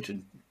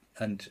should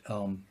and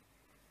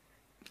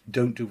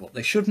don't do what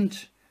they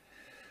shouldn't.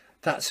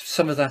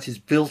 Some of that is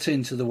built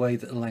into the way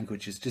that the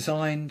language is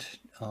designed.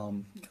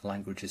 The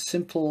language is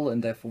simple,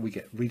 and therefore we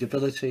get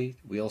readability.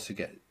 We also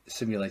get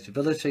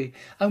simulatability,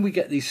 and we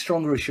get these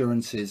stronger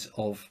assurances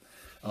of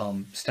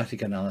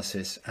static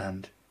analysis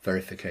and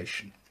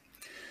verification.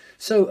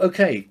 So,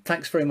 okay,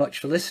 thanks very much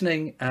for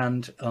listening,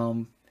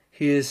 and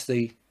here's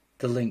the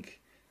link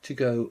to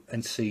go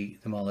and see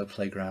the Marlowe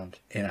Playground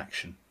in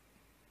action.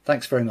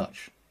 Thanks very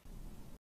much.